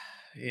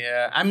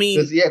 I mean,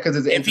 because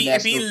it's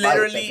if he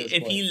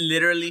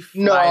literally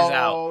flies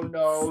out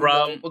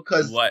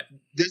because what?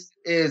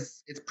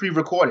 It's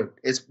pre-recorded.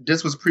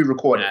 This was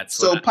pre-recorded.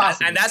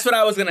 Possible. And that's what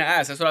I was gonna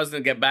ask. That's what I was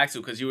gonna get back to,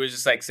 because you were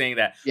just like saying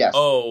that. Yes.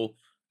 Oh,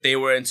 they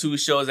were in 2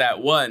 shows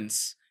at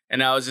once,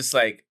 and I was just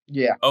like,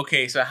 yeah.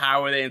 Okay, so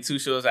how were they in 2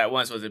 shows at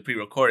once? Was it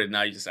pre-recorded?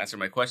 Now you just answered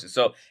my question.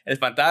 So El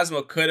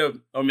Phantasmo could have,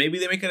 or maybe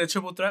they make it a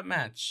triple threat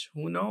match.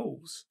 Who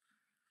knows?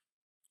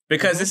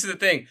 Because this is the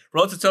thing.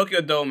 Road to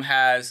Tokyo Dome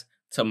has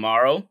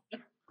tomorrow,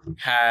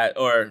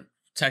 or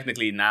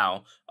technically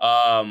now,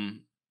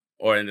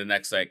 or in the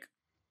next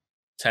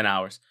 10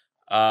 hours.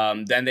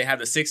 Then they have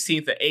the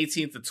 16th, the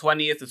 18th, the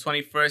 20th, the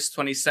 21st,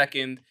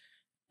 22nd,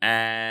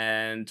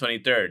 and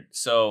 23rd.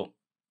 So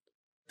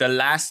the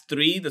last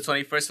 3, the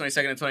 21st,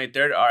 22nd, and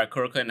 23rd, are at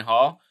Korakuen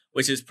Hall,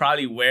 which is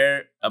probably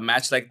where a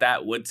match like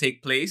that would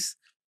take place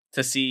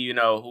to see,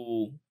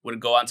 who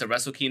would go on to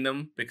Wrestle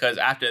Kingdom, because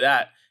after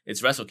that,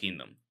 it's Wrestle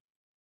Kingdom.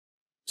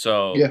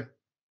 So,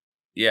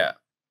 yeah.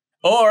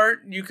 Or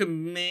you could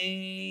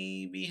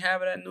maybe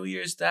have it at New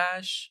Year's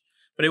Dash,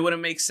 but it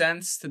wouldn't make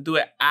sense to do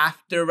it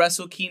after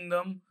Wrestle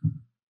Kingdom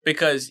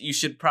because you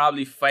should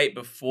probably fight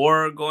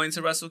before going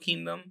to Wrestle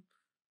Kingdom.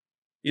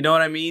 You know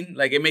what I mean?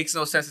 Like, it makes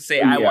no sense to say,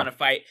 I want to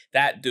fight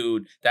that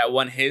dude that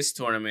won his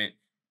tournament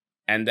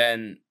and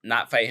then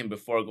not fight him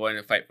before going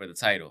to fight for the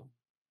title.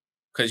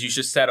 Because you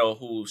should settle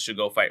who should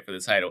go fight for the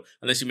title,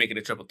 unless you make it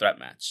a triple threat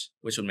match,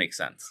 which would make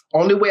sense.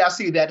 Only way I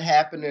see that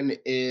happening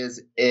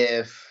is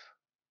if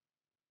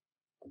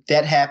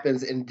that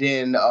happens and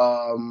then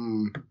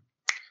Taiji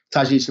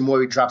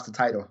Ishimori drops the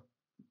title,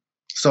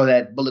 so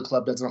that Bullet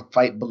Club doesn't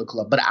fight Bullet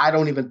Club. But I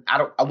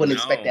wouldn't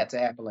expect that to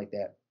happen like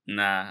that.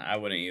 Nah, I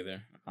wouldn't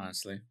either.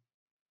 Honestly,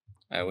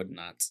 I would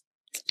not.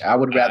 I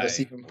would rather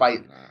see them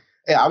fight.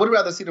 Yeah, I would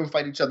rather see them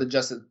fight each other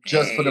just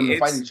for them to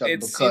fight each other.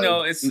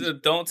 It's it's a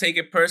don't take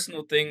it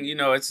personal thing.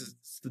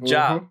 It's the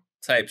job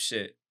type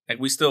shit. Like,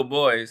 we still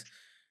boys.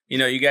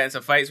 You get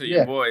into fights with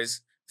your boys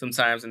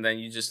sometimes, and then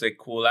you just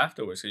cool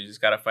afterwards. So you just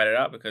gotta fight it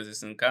out because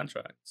it's in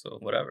contract. So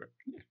whatever.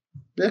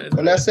 Yeah,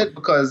 and that's it.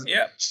 Because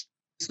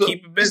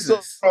keep it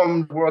business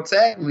from World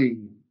Tag League.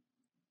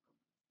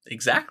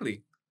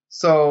 Exactly.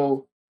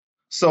 So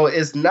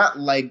it's not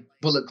like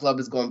Bullet Club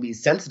is going to be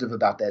sensitive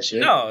about that shit.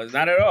 No, it's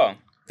not at all.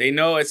 They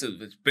know it's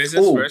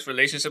business first,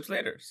 relationships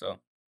later. So,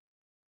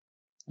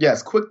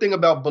 yes. Quick thing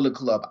about Bullet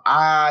Club,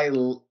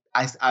 I'm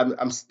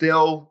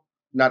still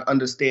not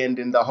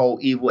understanding the whole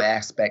evil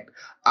aspect.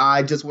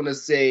 I just want to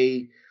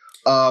say,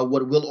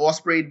 what Will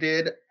Ospreay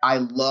did, I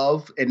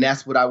love, and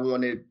that's what I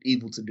wanted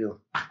Evil to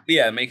do.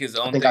 Yeah, make his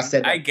own thing.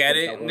 I get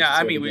it. No,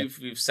 I mean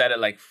we've said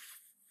it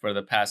for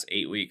the past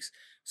 8 weeks.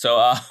 So,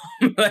 I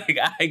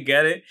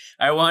get it.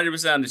 I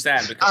 100%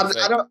 understand. Because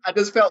I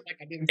just felt like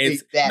I didn't say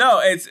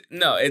that.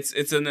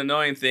 It's an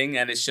annoying thing,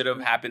 and it should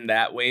have happened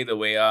that way, the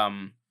way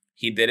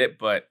he did it.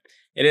 But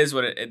it is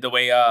the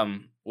way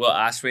Will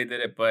Ospreay did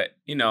it. But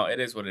it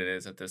is what it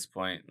is at this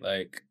point.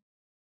 Like,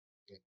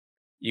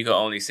 you can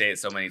only say it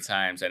so many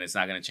times, and it's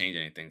not gonna change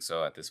anything.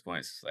 So at this point,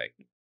 it's like,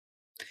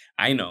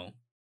 I know,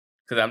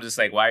 because I'm just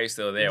like, why are you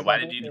still there? Why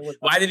did you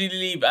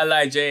leave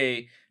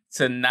Lij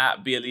to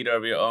not be a leader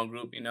of your own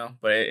group,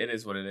 But it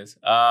is what it is.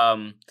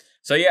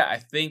 So yeah, I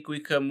think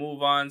we could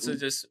move on to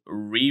just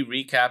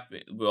previewing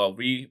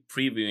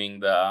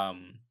the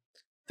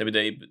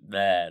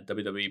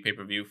WWE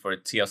pay-per-view for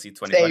TLC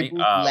 2020.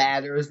 Tables,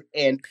 ladders,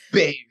 and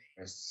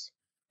bears.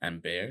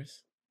 And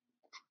bears?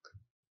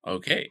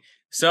 Okay.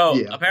 So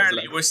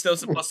apparently we're still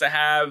supposed to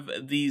have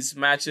these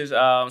matches.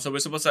 So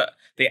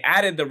they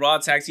added the Raw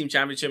Tag Team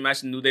Championship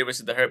match, New Day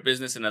versus the Hurt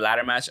Business, in the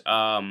ladder match.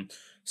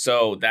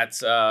 So that's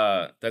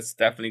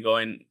definitely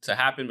going to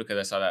happen because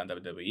I saw that on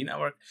WWE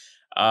Network,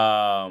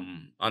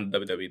 on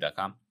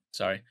WWE.com.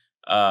 Sorry.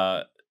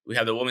 We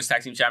have the Women's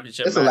Tag Team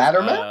Championship. It's a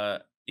ladder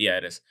match? Yeah,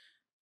 it is.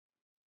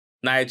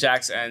 Nia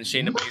Jax and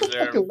Shayna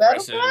Baszler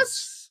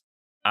versus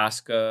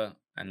Asuka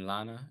and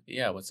Lana.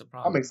 Yeah, what's the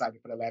problem? I'm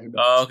excited for the ladder match.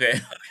 Oh,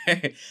 okay.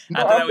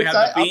 After that, we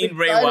have the Fiend,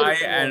 Bray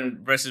Wyatt,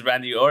 versus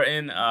Randy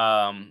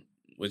Orton.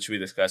 Which we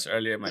discussed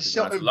earlier. Might be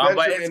too long,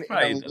 but it's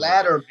probably a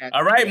ladder match.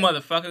 All right,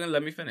 motherfucker,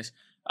 let me finish.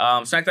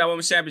 SmackDown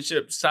Women's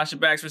Championship, Sasha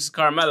Banks versus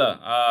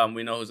Carmella.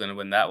 We know who's gonna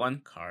win that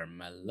one.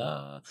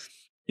 Carmella.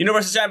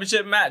 Universal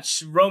Championship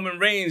match, Roman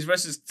Reigns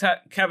versus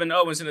Kevin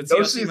Owens in a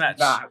TLC match.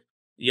 Not.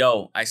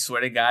 Yo, I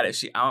swear to God,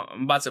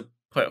 I'm about to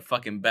put a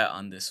fucking bet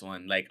on this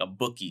one, like a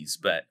bookie's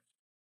bet.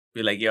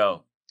 Be like,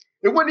 yo,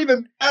 it wouldn't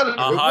even matter.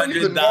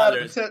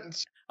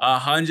 $100.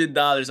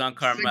 $100 on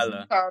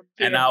Carmella,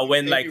 and I'll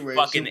win like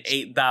fucking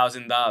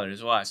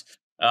 $8,000. Watch.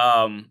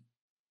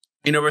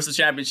 Universal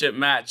Championship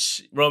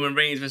match, Roman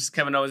Reigns versus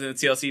Kevin Owens in the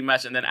TLC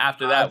match, and then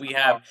after that we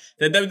have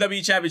the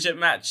WWE Championship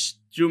match,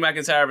 Drew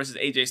McIntyre versus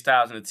AJ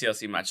Styles in the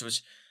TLC match,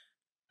 which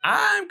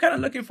I'm kind of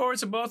looking forward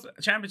to both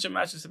championship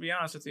matches, to be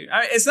honest with you.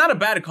 It's not a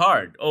bad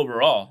card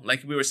overall,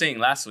 like we were saying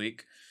last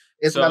week.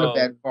 It's not a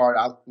bad card.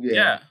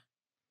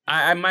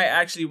 I might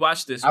actually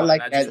watch this one.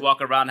 I just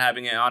walk around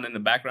having it on in the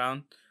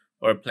background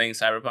or playing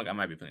Cyberpunk. I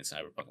might be playing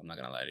Cyberpunk. I'm not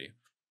going to lie to you.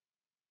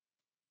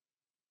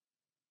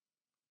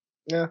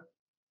 Yeah.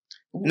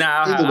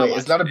 Nah, either way,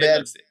 it's not a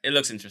bad. It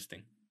looks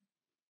interesting.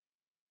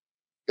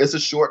 It's a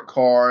short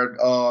card.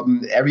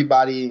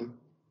 Everybody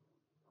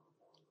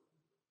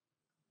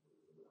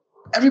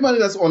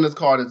that's on this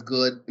card is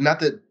good. Not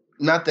that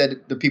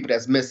the people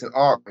that's missing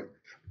aren't,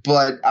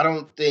 but I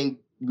don't think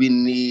we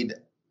need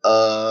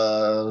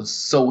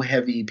so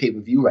heavy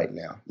pay-per-view right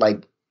now.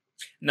 Like,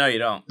 no, you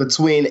don't.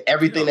 Between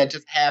everything that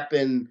just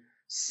happened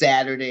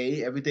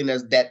Saturday, everything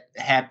that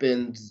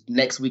happens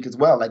next week as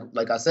well.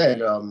 Like I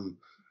said,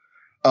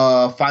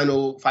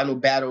 final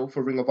battle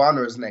for Ring of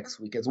Honor is next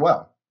week as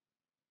well.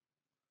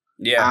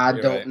 Yeah, I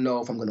don't know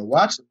if I'm gonna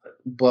watch it,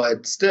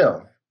 but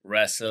still,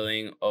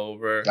 wrestling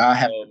over.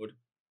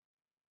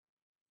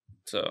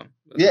 So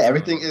yeah,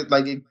 everything is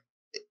like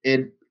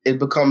it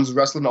becomes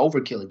wrestling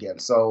overkill again.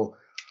 So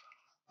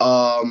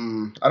I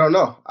don't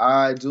know.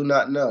 I do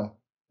not know.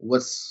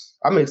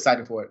 I'm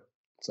excited for it.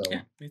 So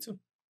yeah, me too.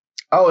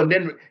 Oh, and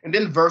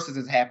then Versus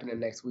is happening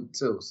next week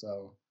too.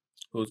 So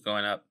who's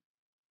going up?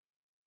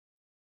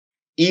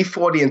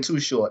 E40 and Too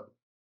Short.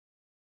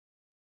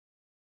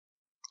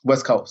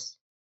 West Coast,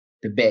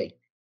 the Bay.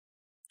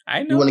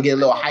 I know. You want to get a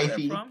little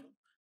hyphy?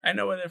 I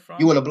know where they're from.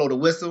 You want to blow the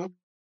whistle?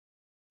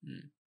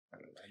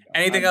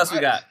 Anything else we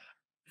got?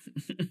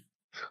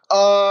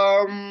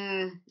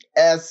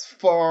 As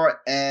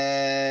far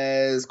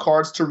as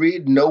cards to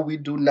read, no, we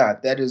do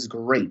not. That is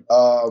great.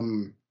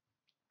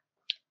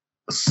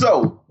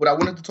 So what I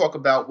wanted to talk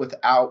about with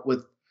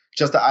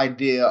just the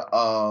idea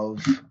of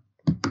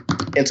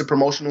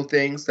interpromotional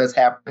things that's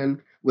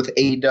happening with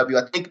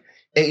AEW. I think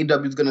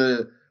AEW is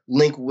gonna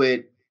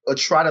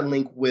try to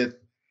link with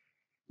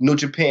New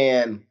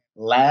Japan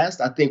last.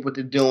 I think what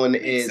they're doing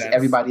is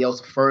everybody else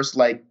first.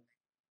 Like,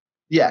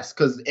 yes,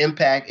 because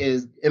Impact.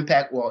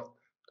 Well,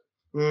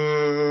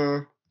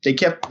 they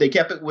kept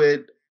it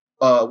with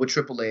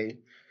AAA.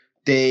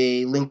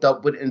 They linked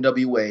up with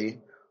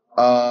NWA.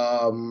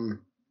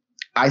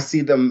 I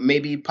see them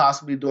maybe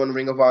possibly doing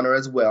Ring of Honor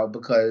as well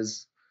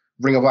because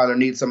Ring of Honor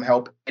needs some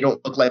help. They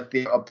don't look like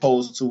they're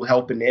opposed to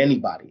helping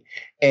anybody.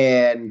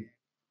 And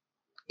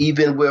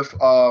even with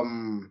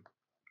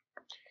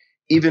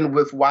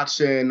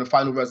watching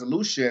Final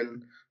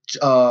Resolution,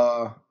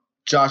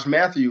 Josh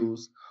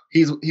Matthews,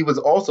 he was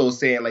also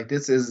saying like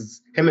this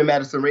is him and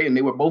Madison Rayne, and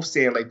they were both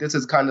saying like this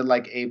is kind of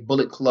like a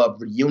Bullet Club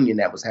reunion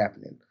that was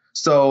happening.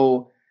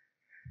 So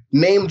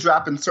name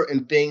dropping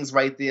certain things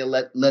right there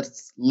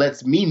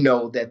lets me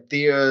know that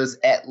there's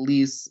at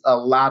least a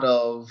lot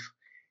of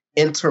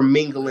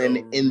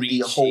intermingling in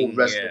the whole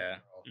wrestling world.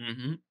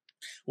 Mm-hmm.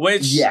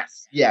 Which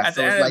yes, at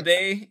the end of the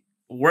day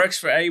works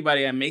for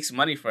everybody and makes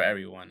money for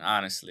everyone,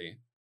 honestly.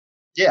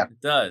 Yeah.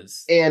 It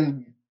does.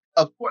 And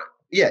of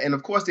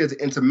course there's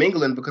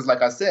intermingling because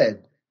like I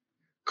said,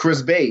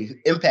 Chris Bay,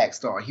 Impact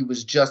star, he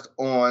was just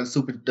on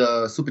Super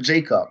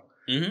J Cup.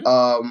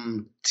 Mm-hmm.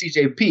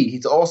 TJP,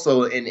 he's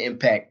also in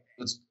Impact,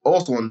 was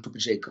also on Super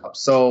J Cup.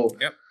 So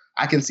yep.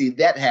 I can see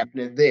that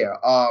happening there.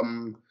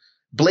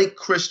 Blake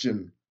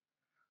Christian,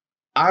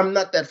 I'm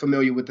not that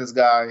familiar with this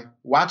guy.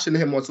 Watching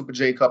him on Super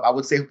J Cup, I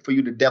would say for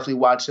you to definitely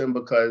watch him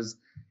because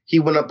he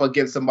went up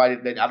against somebody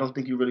that I don't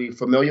think you're really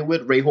familiar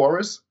with, Ray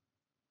Horus.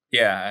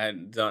 Yeah,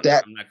 I'm not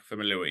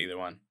familiar with either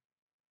one.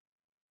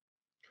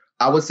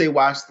 I would say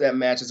watch that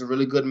match. It's a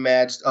really good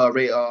match.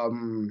 Blake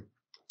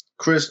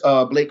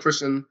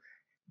Christian,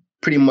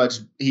 pretty much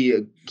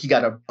he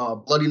got a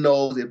bloody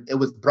nose. It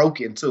was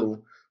broken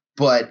too,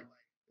 but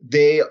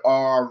they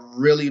are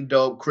really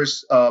dope.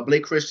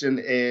 Blake Christian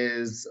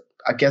is,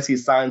 I guess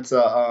he's signed to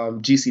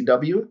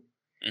GCW.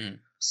 Mm-hmm.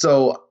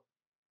 So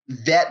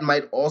that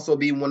might also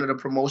be one of the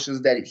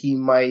promotions that he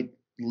might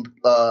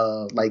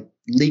like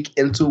leak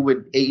into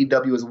with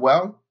AEW as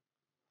well.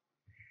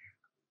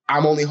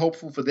 I'm only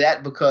hopeful for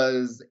that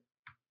because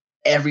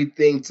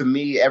everything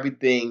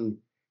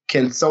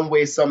can some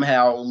way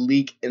somehow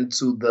leak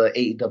into the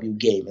AEW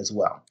game as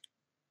well.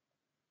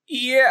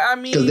 Yeah, I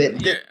mean,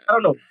 I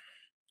don't know.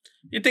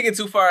 You're thinking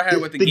too far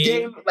ahead with the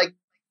game. Like,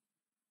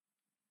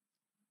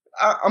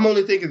 I'm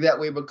only thinking that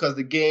way because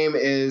the game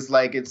is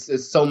like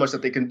it's so much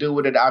that they can do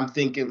with it. I'm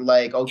thinking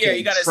like, okay, yeah,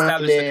 you got to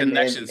establish the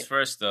connections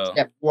first, though.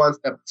 Step 1,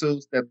 step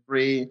 2, step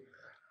 3.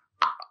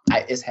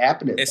 It's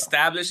happening.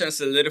 Establish and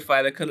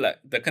solidify the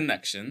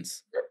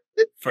connections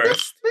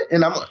first,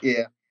 and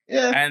yeah.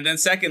 And then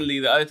secondly,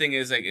 the other thing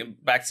is like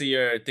back to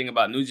your thing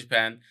about New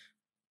Japan.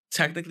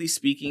 Technically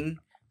speaking,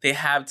 they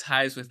have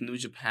ties with New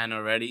Japan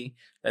already.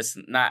 Let's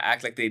not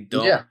act like they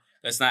don't. Yeah.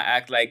 Let's not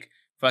act like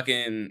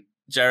fucking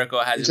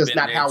Jericho hasn't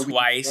been there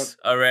twice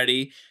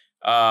already.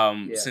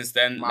 Since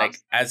then, Mox. Like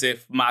as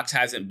if Mox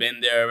hasn't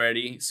been there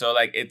already. So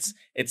like it's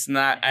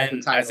not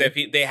and as if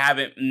they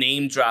haven't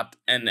name dropped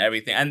and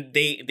everything. And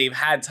they've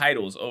had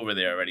titles over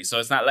there already. So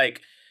it's not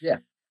like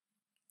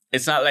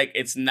it's not like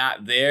it's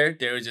not there.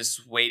 They were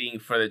just waiting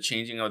for the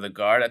changing of the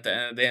guard at the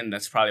end of the day, and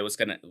that's probably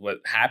what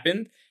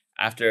happened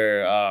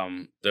after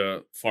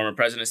the former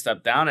president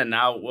stepped down, and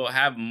now we'll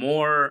have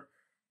more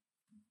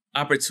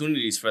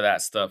opportunities for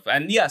that stuff.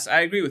 And yes, I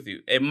agree with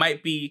you. It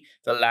might be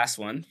the last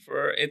one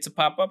for it to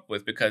pop up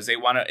with because they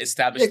want to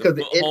establish the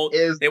foothold.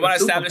 They want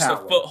to establish the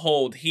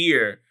foothold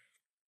here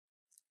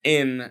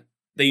in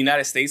the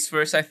United States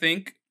first, I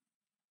think.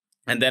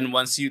 And then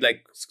once you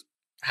like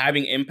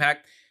having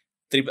Impact,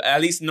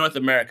 at least North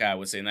America, I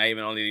would say, not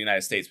even only the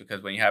United States,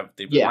 because when you have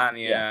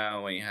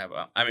Triplemania, when you have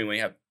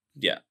AAA,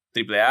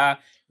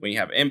 when you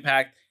have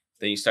Impact,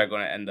 then you start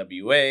going to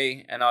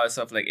NWA and all that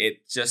stuff. Like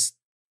it just,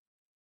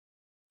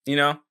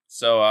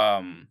 so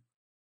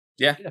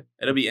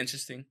it'll be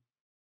interesting.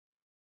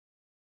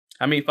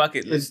 I mean, fuck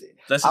it. Let's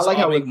just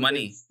all make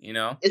money,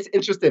 It's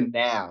interesting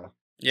now.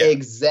 Yeah.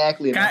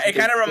 Exactly. It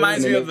kind of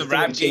reminds me of the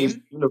rap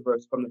game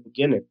universe from the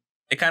beginning.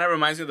 it kind of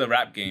reminds me of the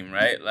rap game,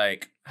 right?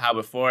 Like how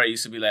before it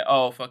used to be like,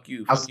 oh, fuck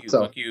you,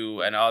 fuck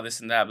you, and all this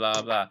and that,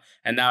 blah, blah.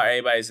 And now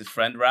everybody's a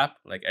friend rap.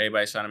 Like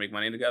everybody's trying to make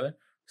money together.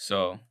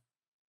 So,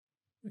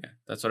 yeah,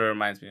 that's what it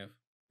reminds me of.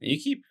 And you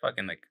keep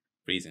fucking like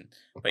freezing.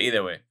 But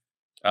either way,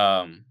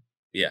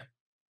 yeah.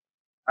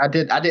 I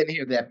didn't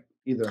hear that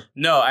either.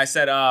 No, I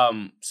said,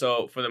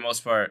 so for the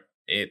most part,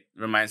 it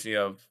reminds me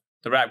of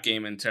the rap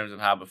game in terms of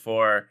how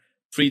before,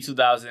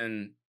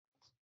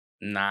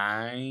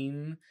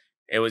 pre-2009,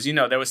 it was,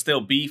 there was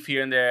still beef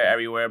here and there,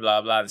 everywhere,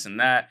 blah, blah, this and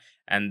that.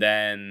 And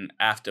then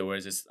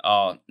afterwards, it's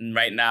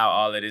right now,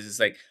 all it is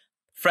like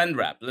friend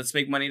rap. Let's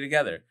make money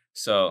together.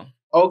 So.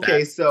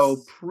 Okay, so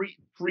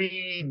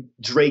pre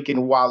Drake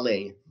and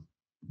Wale.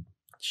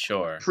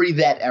 Sure. Pre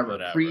that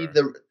era.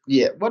 Whatever.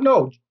 Well,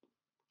 no.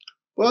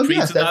 Well,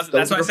 yes, that's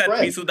why I said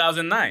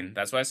pre-2009.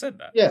 That's why I said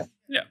that. Yeah.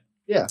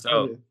 Yeah.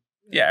 So,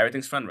 yeah,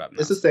 everything's friend rap now.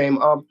 It's the same.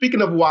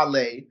 Speaking of Wale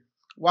did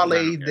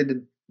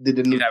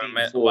the new theme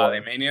for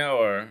Wale Mania,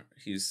 or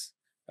he's...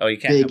 Oh, you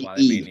can't have Wale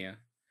Mania.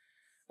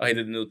 Oh, he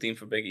did the new theme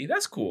for Big E.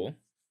 That's cool.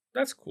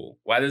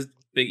 Why does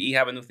Big E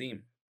have a new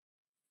theme?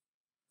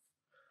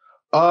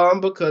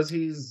 Because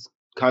he's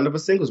kind of a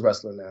singles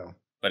wrestler now.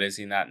 But is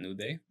he not New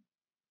Day?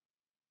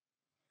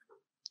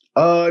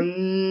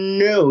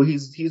 No,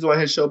 he's on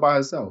his show by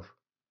himself,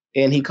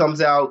 and he comes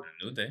out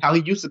New Day. How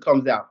he used to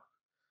comes out.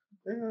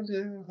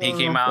 He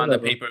came out on the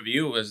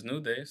pay-per-view as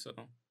New Day, so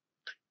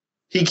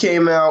he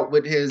came out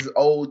with his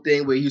old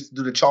thing where he used to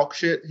do the chalk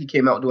shit. He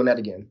came out doing that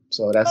again,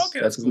 so that's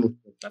cool.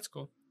 That's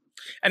cool.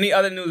 Any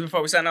other news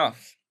before we sign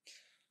off?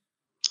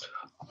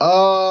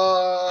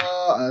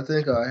 I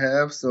think I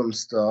have some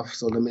stuff,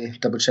 so let me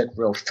double check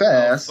real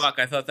fast. Oh, fuck,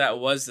 I thought that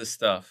was the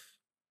stuff.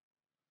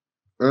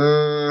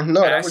 No,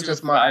 that was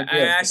just my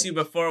idea. I asked you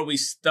before we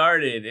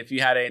started if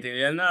you had anything.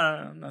 Yeah,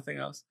 no, nothing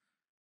else.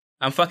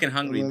 I'm fucking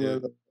hungry,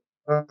 dude.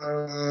 I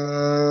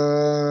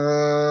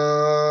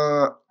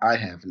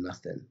have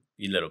nothing.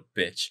 You little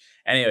bitch.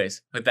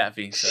 Anyways, with that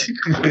being said,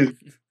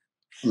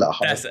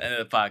 that's the end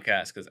of the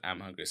podcast because I'm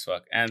hungry as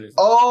fuck. And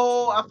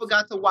I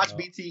forgot to watch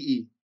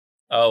BTE.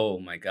 Oh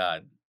my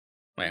God,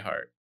 my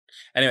heart.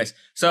 Anyways,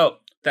 so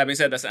that being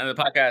said, that's the end of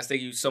the podcast.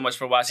 Thank you so much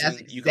for watching.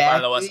 You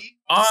can follow us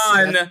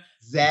on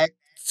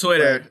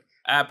Twitter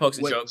at Pokes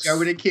and Jokes.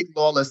 What King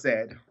Lawler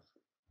said.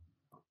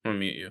 I'm gonna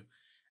mute you.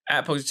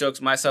 At Pokes and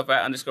Jokes, myself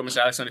at _Mr.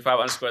 Alex25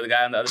 _ the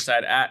guy on the other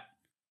side at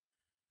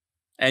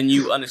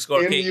NU _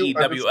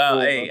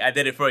 KEWLA. I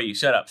did it for you.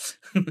 Shut up.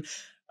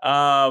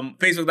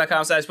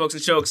 Facebook.com/Pokes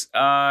and Jokes,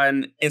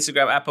 on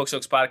Instagram at Pokes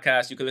Jokes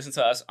Podcast. You can listen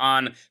to us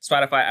on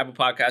Spotify, Apple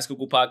Podcasts,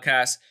 Google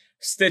Podcasts,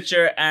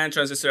 Stitcher, and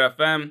Transistor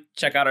FM.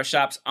 Check out our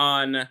shops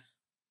on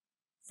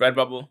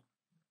Redbubble.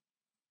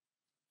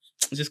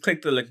 Just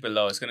click the link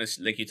below. It's going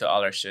to link you to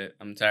all our shit.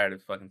 I'm tired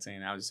of fucking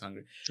saying it. I'm just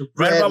hungry.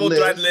 Redbubble,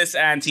 Threadless,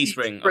 and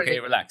Teespring. Okay,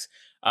 relax.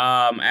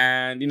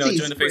 And,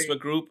 join the Facebook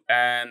group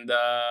and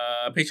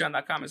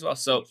Patreon.com as well.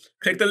 So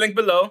click the link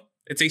below.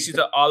 It takes you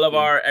to all of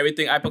our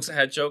everything iPokes and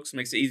Head Jokes.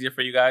 Makes it easier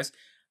for you guys.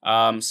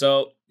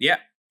 So, yeah,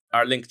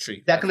 our link tree.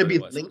 Is that going to be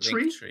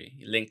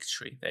Linktree?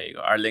 Linktree. There you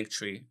go. Our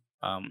Linktree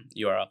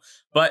URL.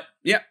 But,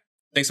 yeah,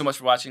 thanks so much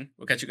for watching.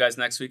 We'll catch you guys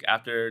next week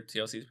after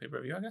TLC's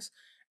pay-per-view, I guess.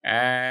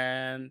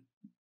 And...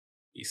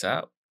 peace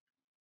out.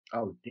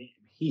 Oh, damn.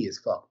 He is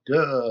fucked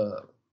up.